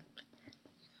game.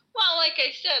 Well, like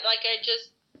I said,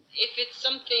 if it's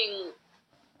something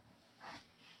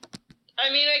I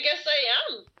mean, I guess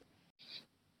I am.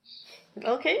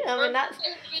 Okay, I mean, that's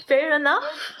fair enough.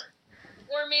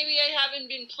 Or maybe I haven't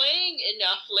been playing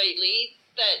enough lately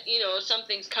that,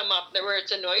 something's come up where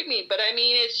it's annoyed me. But I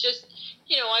mean, it's just,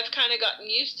 I've kind of gotten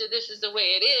used to this is the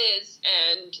way it is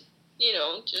and,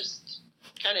 just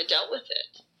kind of dealt with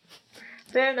it.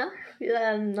 Fair enough.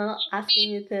 Yeah, I'm not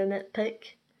asking you to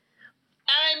nitpick.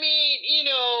 I mean,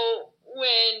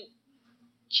 when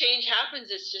change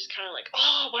happens, it's just kind of like,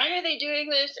 oh, why are they doing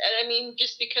this? And I mean,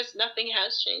 just because nothing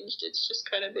has changed, it's just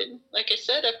kind of been, like I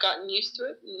said, I've gotten used to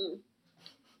it, and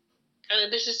kind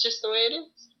of this is just the way it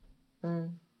is.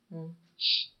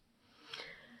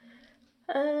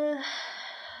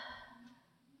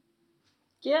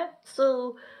 Yeah,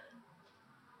 so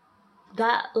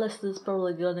that list is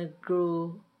probably gonna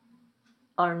grow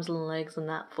arms and legs in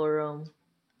that forum,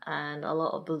 and a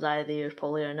lot of those ideas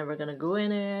probably are never gonna go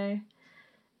anywhere.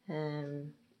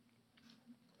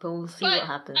 But we'll see what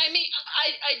happens. I mean,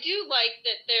 I do like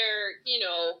that they're,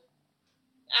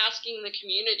 asking the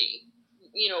community,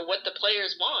 what the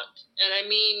players want. And I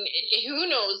mean, who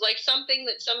knows, like something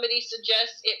that somebody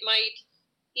suggests, it might,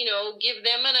 give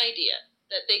them an idea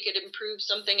that they could improve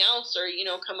something else or,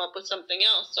 come up with something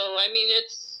else. So, I mean,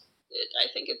 I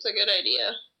think it's a good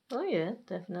idea. Oh yeah,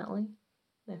 definitely.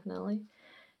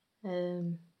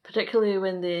 Particularly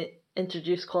when they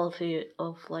introduce quality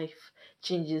of life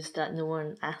changes that no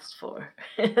one asked for,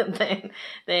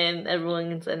 then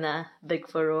everyone's in a big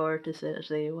furore to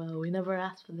say, well, we never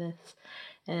asked for this.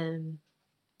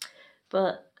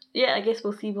 But yeah, I guess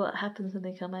we'll see what happens when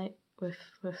they come out with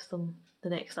the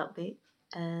next update.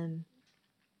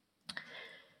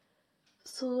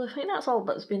 So I think that's all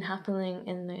that's been happening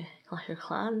in the Clash of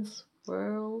Clans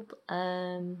world.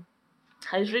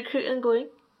 How's recruiting going?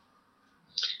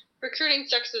 Recruiting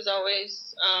sucks as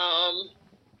always.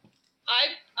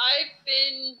 I've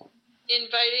been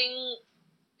inviting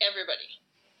everybody.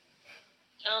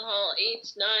 Town Hall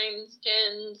 8s, 9s,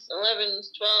 10s,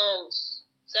 11s, 12s,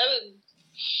 7s.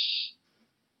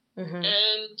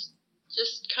 And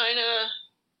just kind of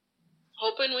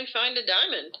hoping we find a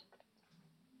diamond.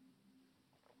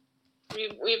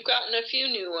 We've gotten a few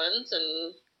new ones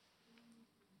and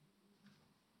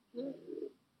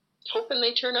hoping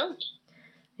they turn out.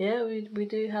 Yeah, we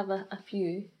do have a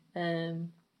few.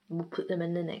 We'll put them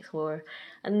in the next war.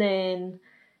 And then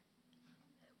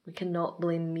we cannot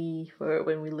blame me for it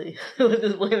when we lose. We'll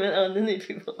just blame it on the new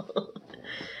people.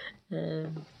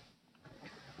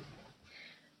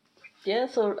 Yeah,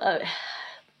 so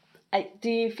do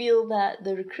you feel that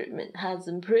the recruitment has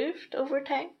improved over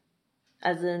time?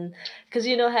 As in, because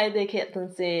you know how they kept on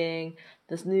saying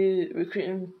this new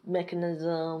recruiting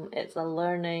mechanism, it's a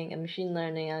machine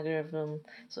learning algorithm,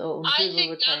 so I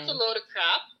think that's a load of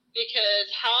crap,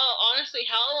 because honestly,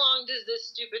 how long does this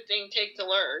stupid thing take to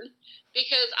learn?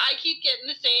 Because I keep getting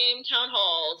the same town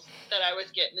halls that I was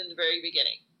getting in the very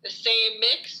beginning. The same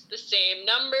mix, the same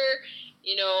number,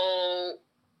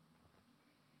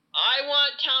 I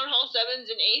want town hall 7s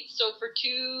and 8s, so for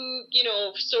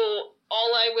so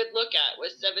all I would look at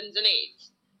was 7s and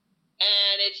 8s.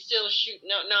 And it's still shooting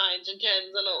out 9s and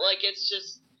 10s, and it's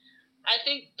just, I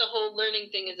think the whole learning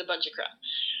thing is a bunch of crap.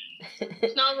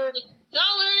 It's not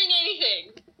learning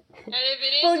anything. And if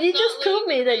it is, well, you just told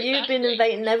me that you've been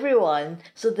inviting everyone,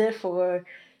 so therefore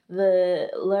the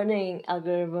learning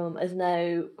algorithm is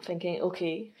now thinking,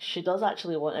 okay, she does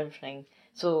actually want everything,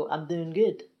 so I'm doing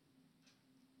good.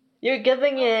 You're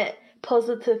giving it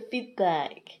positive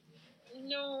feedback.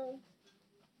 No.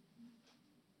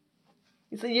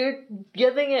 So you're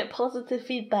giving it positive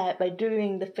feedback by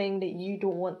doing the thing that you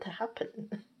don't want to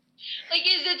happen. Like,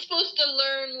 is it supposed to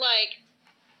learn,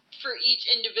 for each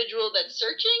individual that's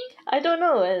searching? I don't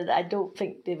know. I don't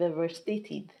think they've ever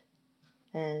stated.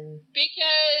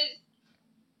 Because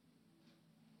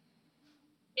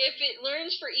if it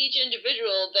learns for each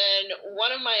individual, then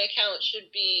one of my accounts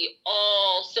should be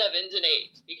all 7s and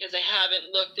 8s, because I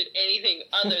haven't looked at anything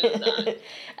other than that.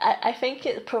 I think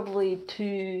it's probably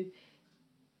too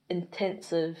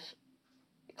intensive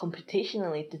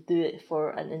computationally to do it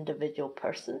for an individual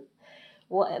person.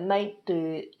 What it might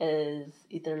do is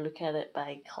either look at it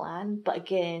by clan, but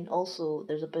again, also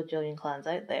there's a bajillion clans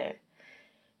out there,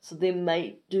 so they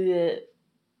might do it,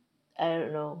 I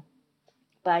don't know,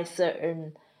 by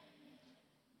certain.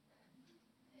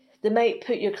 They might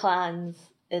put your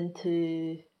clans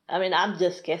into. I mean, I'm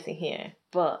just guessing here,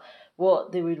 but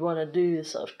what they would want to do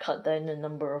is sort of cut down the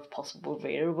number of possible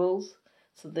variables.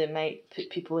 So they might put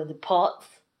people into pots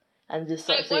and just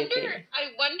sort of say, okay.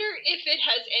 I wonder if it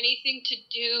has anything to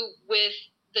do with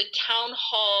the town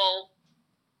halls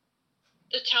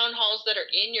that are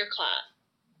in your clan.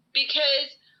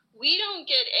 because we don't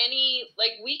get any,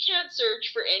 like, we can't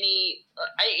search for any,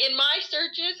 in my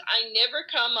searches, I never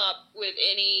come up with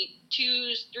any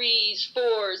 2s, 3s,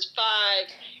 4s,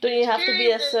 5s. Don't you have to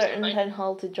be a certain town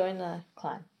hall to join a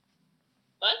clan?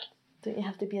 What? Don't you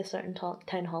have to be a certain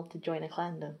town hall to join a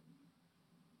clan, though?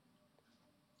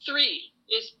 3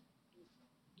 is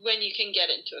when you can get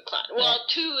into a clan. Well,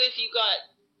 2 if you got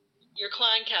your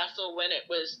clan castle when it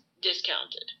was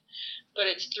discounted. But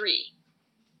it's 3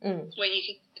 when you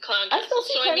can get the clan castle. I still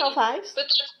see town hall 5s.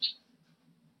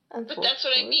 But that's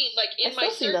what I mean. Like, in my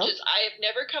searches, I have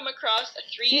never come across a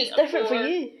 3, it's a different 4. for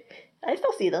you. I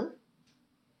still see them.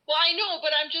 Well, I know,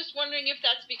 but I'm just wondering if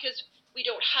that's because we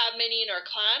don't have many in our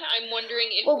clan. I'm wondering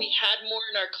if we had more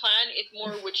in our clan, if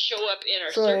more would show up in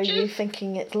our searches. So are you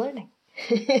thinking it's learning?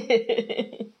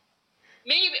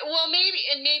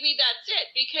 Maybe that's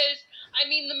it. Because, I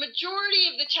mean, the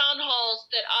majority of the town halls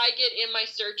that I get in my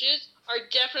searches are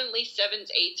definitely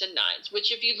 7s, 8s, and 9s,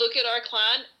 which if you look at our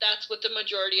clan, that's what the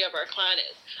majority of our clan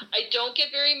is. I don't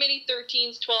get very many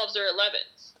 13s, 12s, or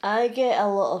 11s. I get a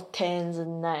lot of 10s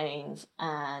and 9s,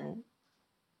 and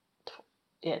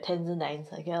 10s and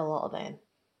 9s, I get a lot of them.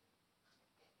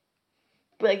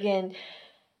 But again,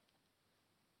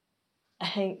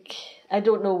 I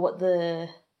don't know what the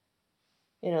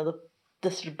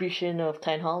distribution of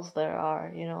town halls there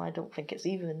are. I don't think it's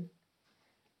even.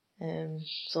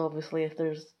 So obviously if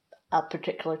there's a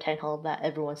particular town hall that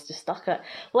everyone's just stuck at,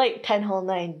 like Town Hall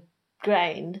 9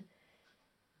 grind,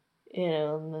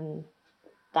 then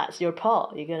that's your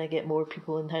pot. You're going to get more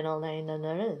people in Town Hall 9 than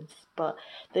there is. But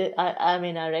I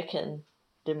reckon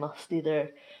they must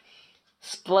either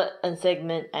split and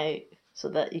segment out so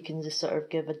that you can just sort of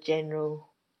give a general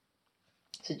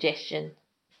suggestion.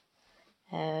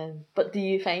 But do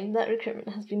you find that recruitment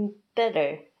has been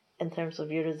better in terms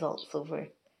of your results over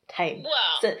time?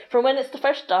 Well, so from when it's the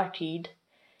first started,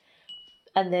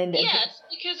 and then yes,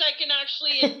 because I can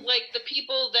actually like the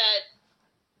people that.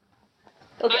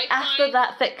 Okay, after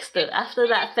that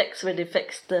fix where they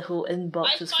fixed the whole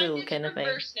inbox is full kind of thing.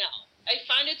 I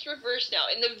find it's reversed now.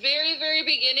 In the very, very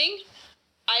beginning,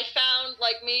 I found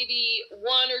like maybe 1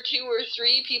 or 2 or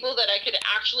 3 people that I could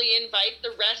actually invite.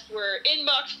 The rest were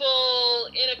inbox full,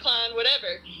 in a clan,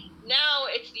 whatever. Now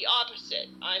it's the opposite.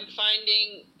 I'm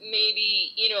finding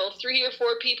maybe, 3 or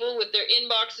 4 people with their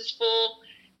inboxes full,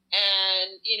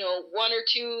 and 1 or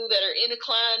 2 that are in a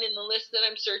clan in the list that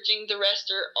I'm searching. The rest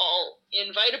are all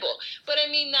invitable. But I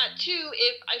mean that too.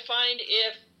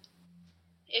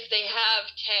 If they have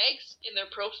tags in their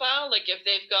profile, like if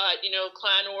they've got,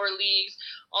 clan or leagues,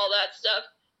 all that stuff,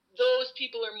 those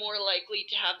people are more likely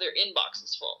to have their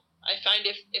inboxes full. I find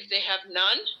if they have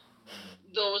none,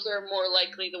 those are more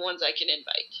likely the ones I can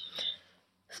invite.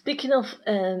 Speaking of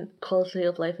quality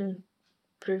of life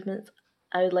improvements,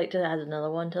 I would like to add another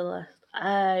one to the list.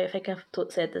 I think I've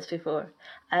said this before.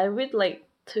 I would like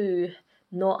to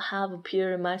not have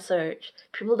appear in my search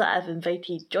people that I've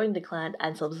invited joined the clan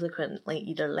and subsequently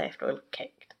either left or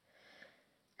kicked.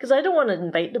 Because I don't want to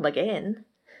invite them again.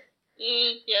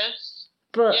 Yes.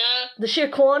 But the sheer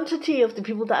quantity of the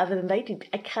people that I've invited,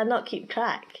 I cannot keep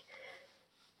track.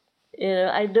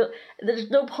 There's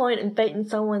no point inviting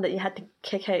someone that you had to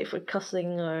kick out for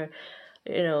cussing or,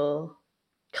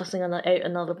 cussing out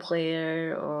another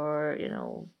player or,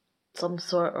 some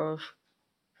sort of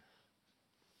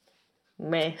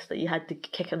mess that you had to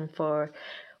kick them for,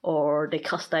 or they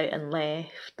cussed out and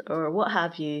left, or what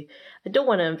have you. I don't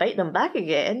want to invite them back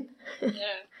again. Yeah.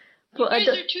 You guys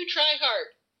are too try-hard.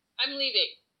 I'm leaving.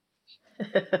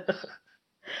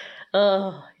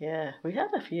 Oh, yeah. We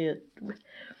had a few.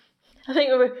 I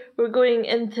think we're going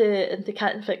into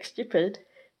Can't Fix Stupid,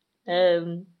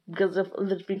 because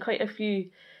there's been quite a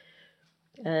few.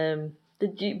 You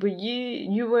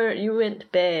went to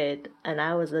bed and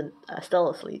I was still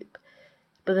asleep,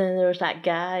 but then there was that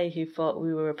guy who thought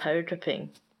we were power tripping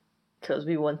because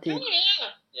we wanted. Oh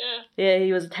yeah. Yeah,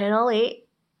 he was a Town Hall 8,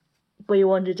 but he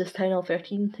wanted just Town Hall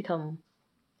 13 to come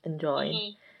and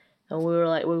join, and we were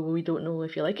like, well, we don't know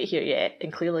if you like it here yet,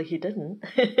 and clearly he didn't.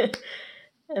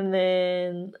 And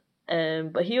then,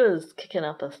 but he was kicking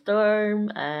up a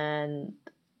storm, and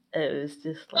it was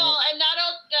just like. Well, and that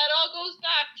all goes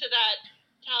back to that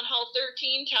Town Hall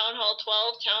 13, Town Hall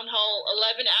 12, Town Hall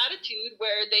 11 attitude,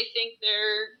 where they think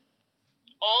they're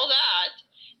all that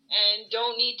and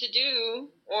don't need to do,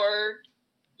 or,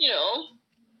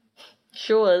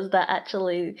 show us that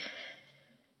actually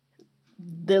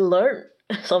they learned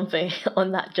something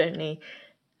on that journey.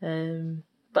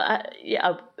 But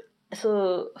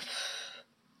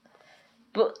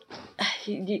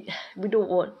we don't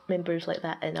want members like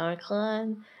that in our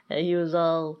clan. He was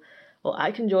all well,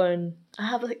 I can join. I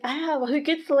have a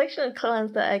good selection of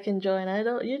clans that I can join.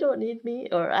 You don't need me,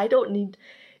 or I don't need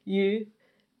you.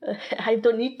 I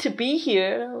don't need to be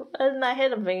here. In my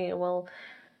head, I'm thinking, well,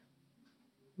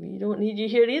 we don't need you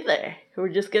here either. We're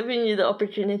just giving you the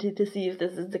opportunity to see if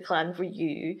this is the clan for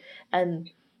you, and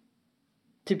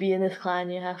to be in this clan,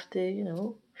 you have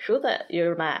to, show that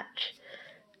you're a match.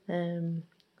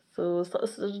 So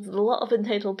there's a lot of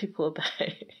entitled people about.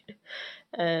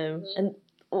 And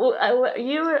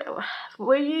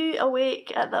were you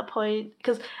awake at that point?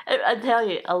 Because I tell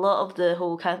you, a lot of the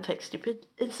whole Can't Fix Stupid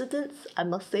incidents, I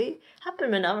must say,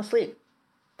 happened when I'm asleep.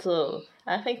 So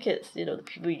I think it's the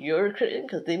people you're recruiting,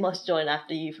 because they must join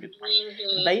after you've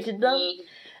invited them.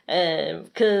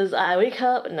 Because I wake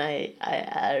up and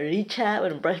I read chat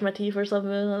when I brush my teeth or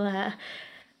something like that.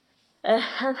 And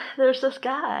there's this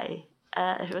guy.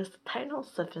 It was Town Hall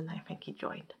 7, I think he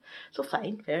joined. So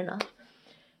fine, fair enough.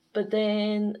 But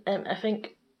then I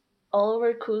think all of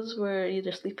our codes were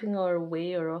either sleeping or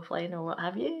away or offline or what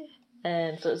have you.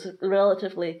 So it's a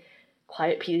relatively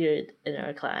quiet period in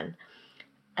our clan.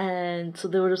 And so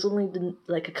there was only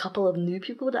a couple of new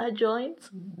people that had joined.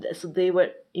 So they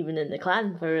weren't even in the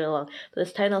clan for very long. But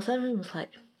this Town Hall 7 was like,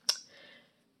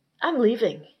 I'm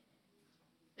leaving.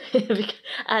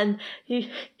 And he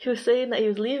was saying that he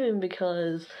was leaving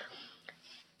because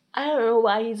I don't know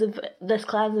why this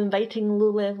clan's inviting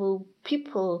low-level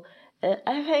people.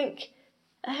 I think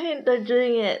they're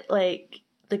doing it like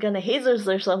they're gonna hazers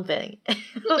or something. I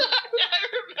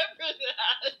remember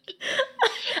that.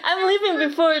 I'm leaving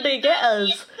before they get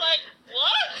us. Like,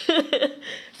 what?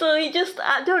 So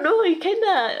I don't know, he kind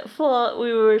of thought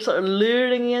we were sort of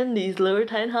luring in these lower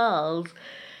town halls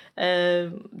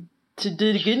to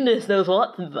do the goodness knows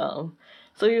what to them.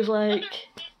 So he was like,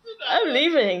 I'm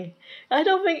leaving. I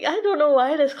don't know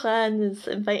why this clan is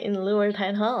inviting lower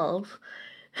town halls.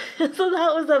 So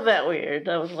that was a bit weird.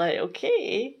 I was like,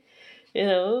 okay, it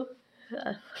was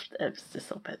just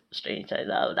a bit strange. That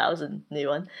was a new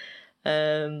one.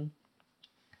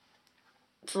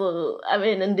 So I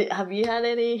mean, and have you had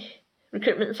any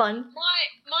recruitment fun?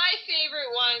 My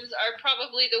favorite ones are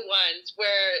probably the ones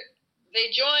where they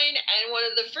join and one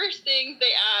of the first things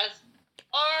they ask,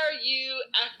 are you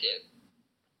active?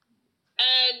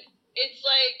 And it's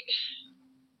like,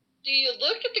 do you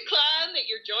look at the clan that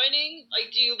you're joining?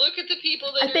 Like, do you look at the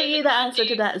people that I bet you the answer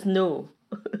to that is no.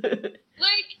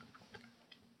 Like,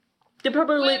 they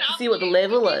probably look to see what the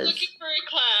level is. Looking for a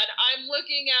clan, I'm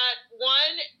looking at,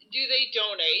 one, do they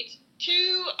donate?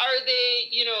 Two, are they,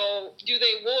 do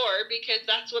they war? Because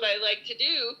that's what I like to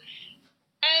do.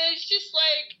 And it's just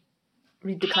like,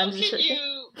 read the how can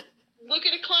you look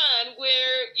at a clan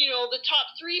where, the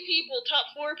top 3 people, top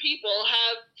 4 people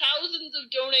have thousands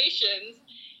of donations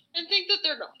and think that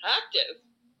they're not active?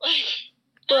 Like,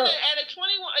 well, and a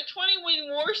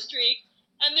 20-win war streak,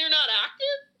 and they're not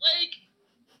active? Like...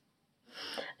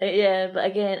 Yeah, but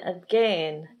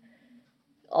again,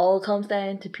 all comes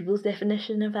down to people's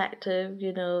definition of active,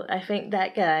 I think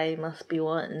that guy must be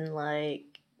wanting,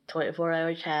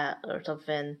 24-hour chat or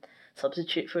something,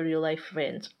 substitute for real life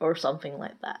friends or something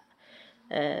like that,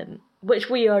 which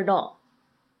we are not.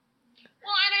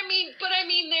 Well, and I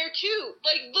mean there too.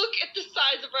 Like, look at the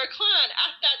size of our clan.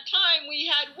 At that time, we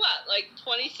had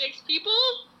 26 people?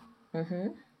 Mm-hmm.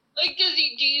 Like, do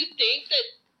you think that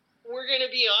we're gonna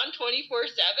be on 24/7?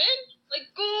 Like,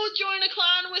 go join a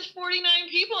clan with 49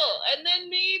 people, and then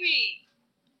maybe.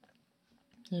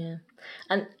 Yeah,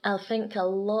 and I think a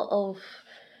lot of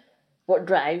what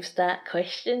drives that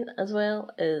question as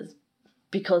well is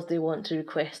because they want to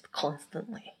request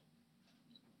constantly.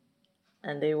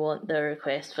 And they want their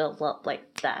request filled up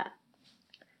like that.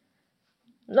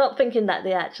 Not thinking that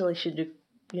they actually should,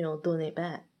 donate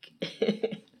back.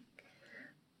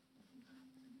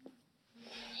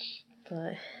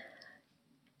 But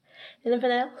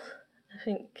anything else? I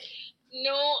think.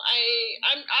 No,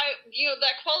 I'm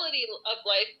that quality of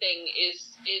life thing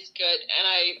is good, and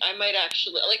I might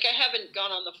actually, I haven't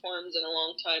gone on the forums in a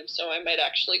long time, so I might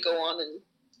actually go on and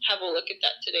have a look at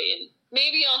that today, and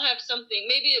maybe I'll have something.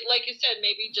 Maybe, like you said,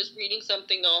 maybe just reading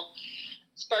something will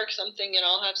spark something, and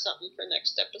I'll have something for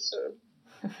next episode.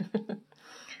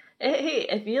 Hey,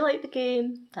 if you like the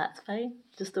game, that's fine.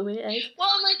 Just the way it is.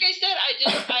 Well, like I said,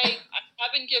 I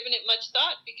haven't given it much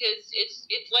thought because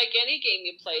it's like any game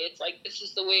you play. It's like, this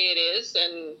is the way it is,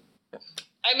 and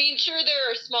I mean, sure,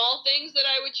 there are small things that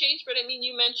I would change, but I mean,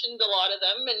 you mentioned a lot of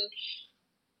them, and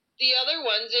the other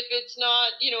ones, if it's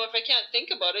not, if I can't think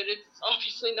about it, it's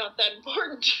obviously not that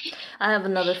important. I have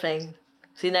another thing.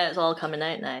 See, now it's all coming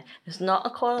out now. It's not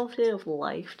a quality of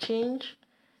life change,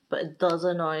 but it does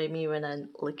annoy me when I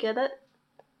look at it.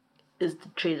 is the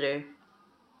trailer.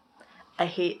 I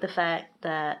hate the fact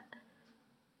that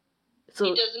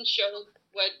he doesn't show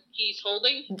what he's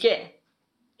holding. Yeah.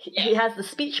 He has the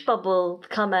speech bubble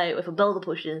come out with a builder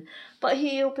potion, but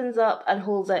he opens up and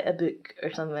holds out a book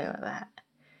or something like that.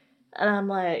 And I'm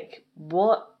like,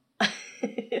 what?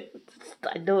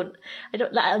 I don't,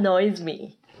 that annoys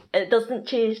me. It doesn't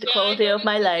change the quality of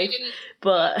my life,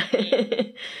 but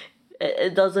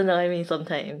it does annoy me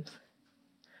sometimes.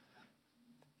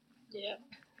 Yeah.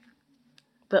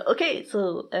 But okay,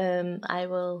 so I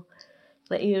will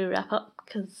let you wrap up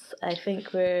because I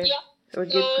think we're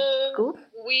good to go.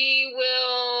 We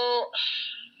will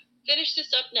finish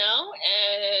this up now,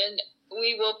 and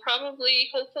we will probably,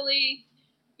 hopefully,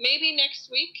 maybe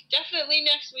next week, definitely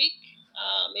next week,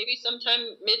 maybe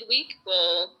sometime midweek,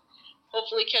 we'll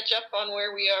hopefully catch up on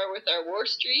where we are with our war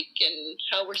streak and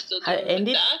how we're still doing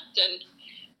with that. And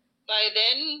by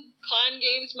then, clan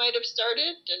games might have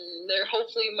started, and there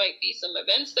hopefully might be some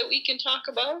events that we can talk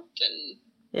about. And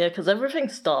yeah, because everything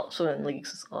stops when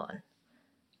leagues is on.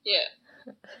 Yeah.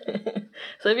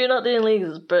 So if you're not doing leagues,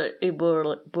 it's pretty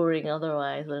boring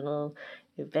otherwise. I don't know,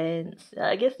 events.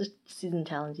 I guess there's season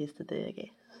challenges to do, I guess.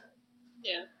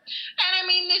 Yeah. And I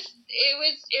mean,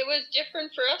 it was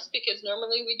different for us because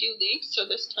normally we do leagues, so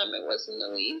this time it wasn't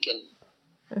a league.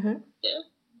 And yeah.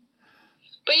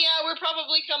 But yeah, we're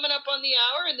probably coming up on the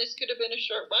hour, and this could have been a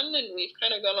short one, and we've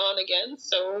kind of gone on again.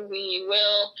 So we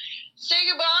will say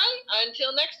goodbye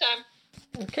until next time.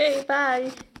 Okay,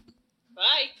 bye.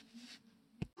 Bye.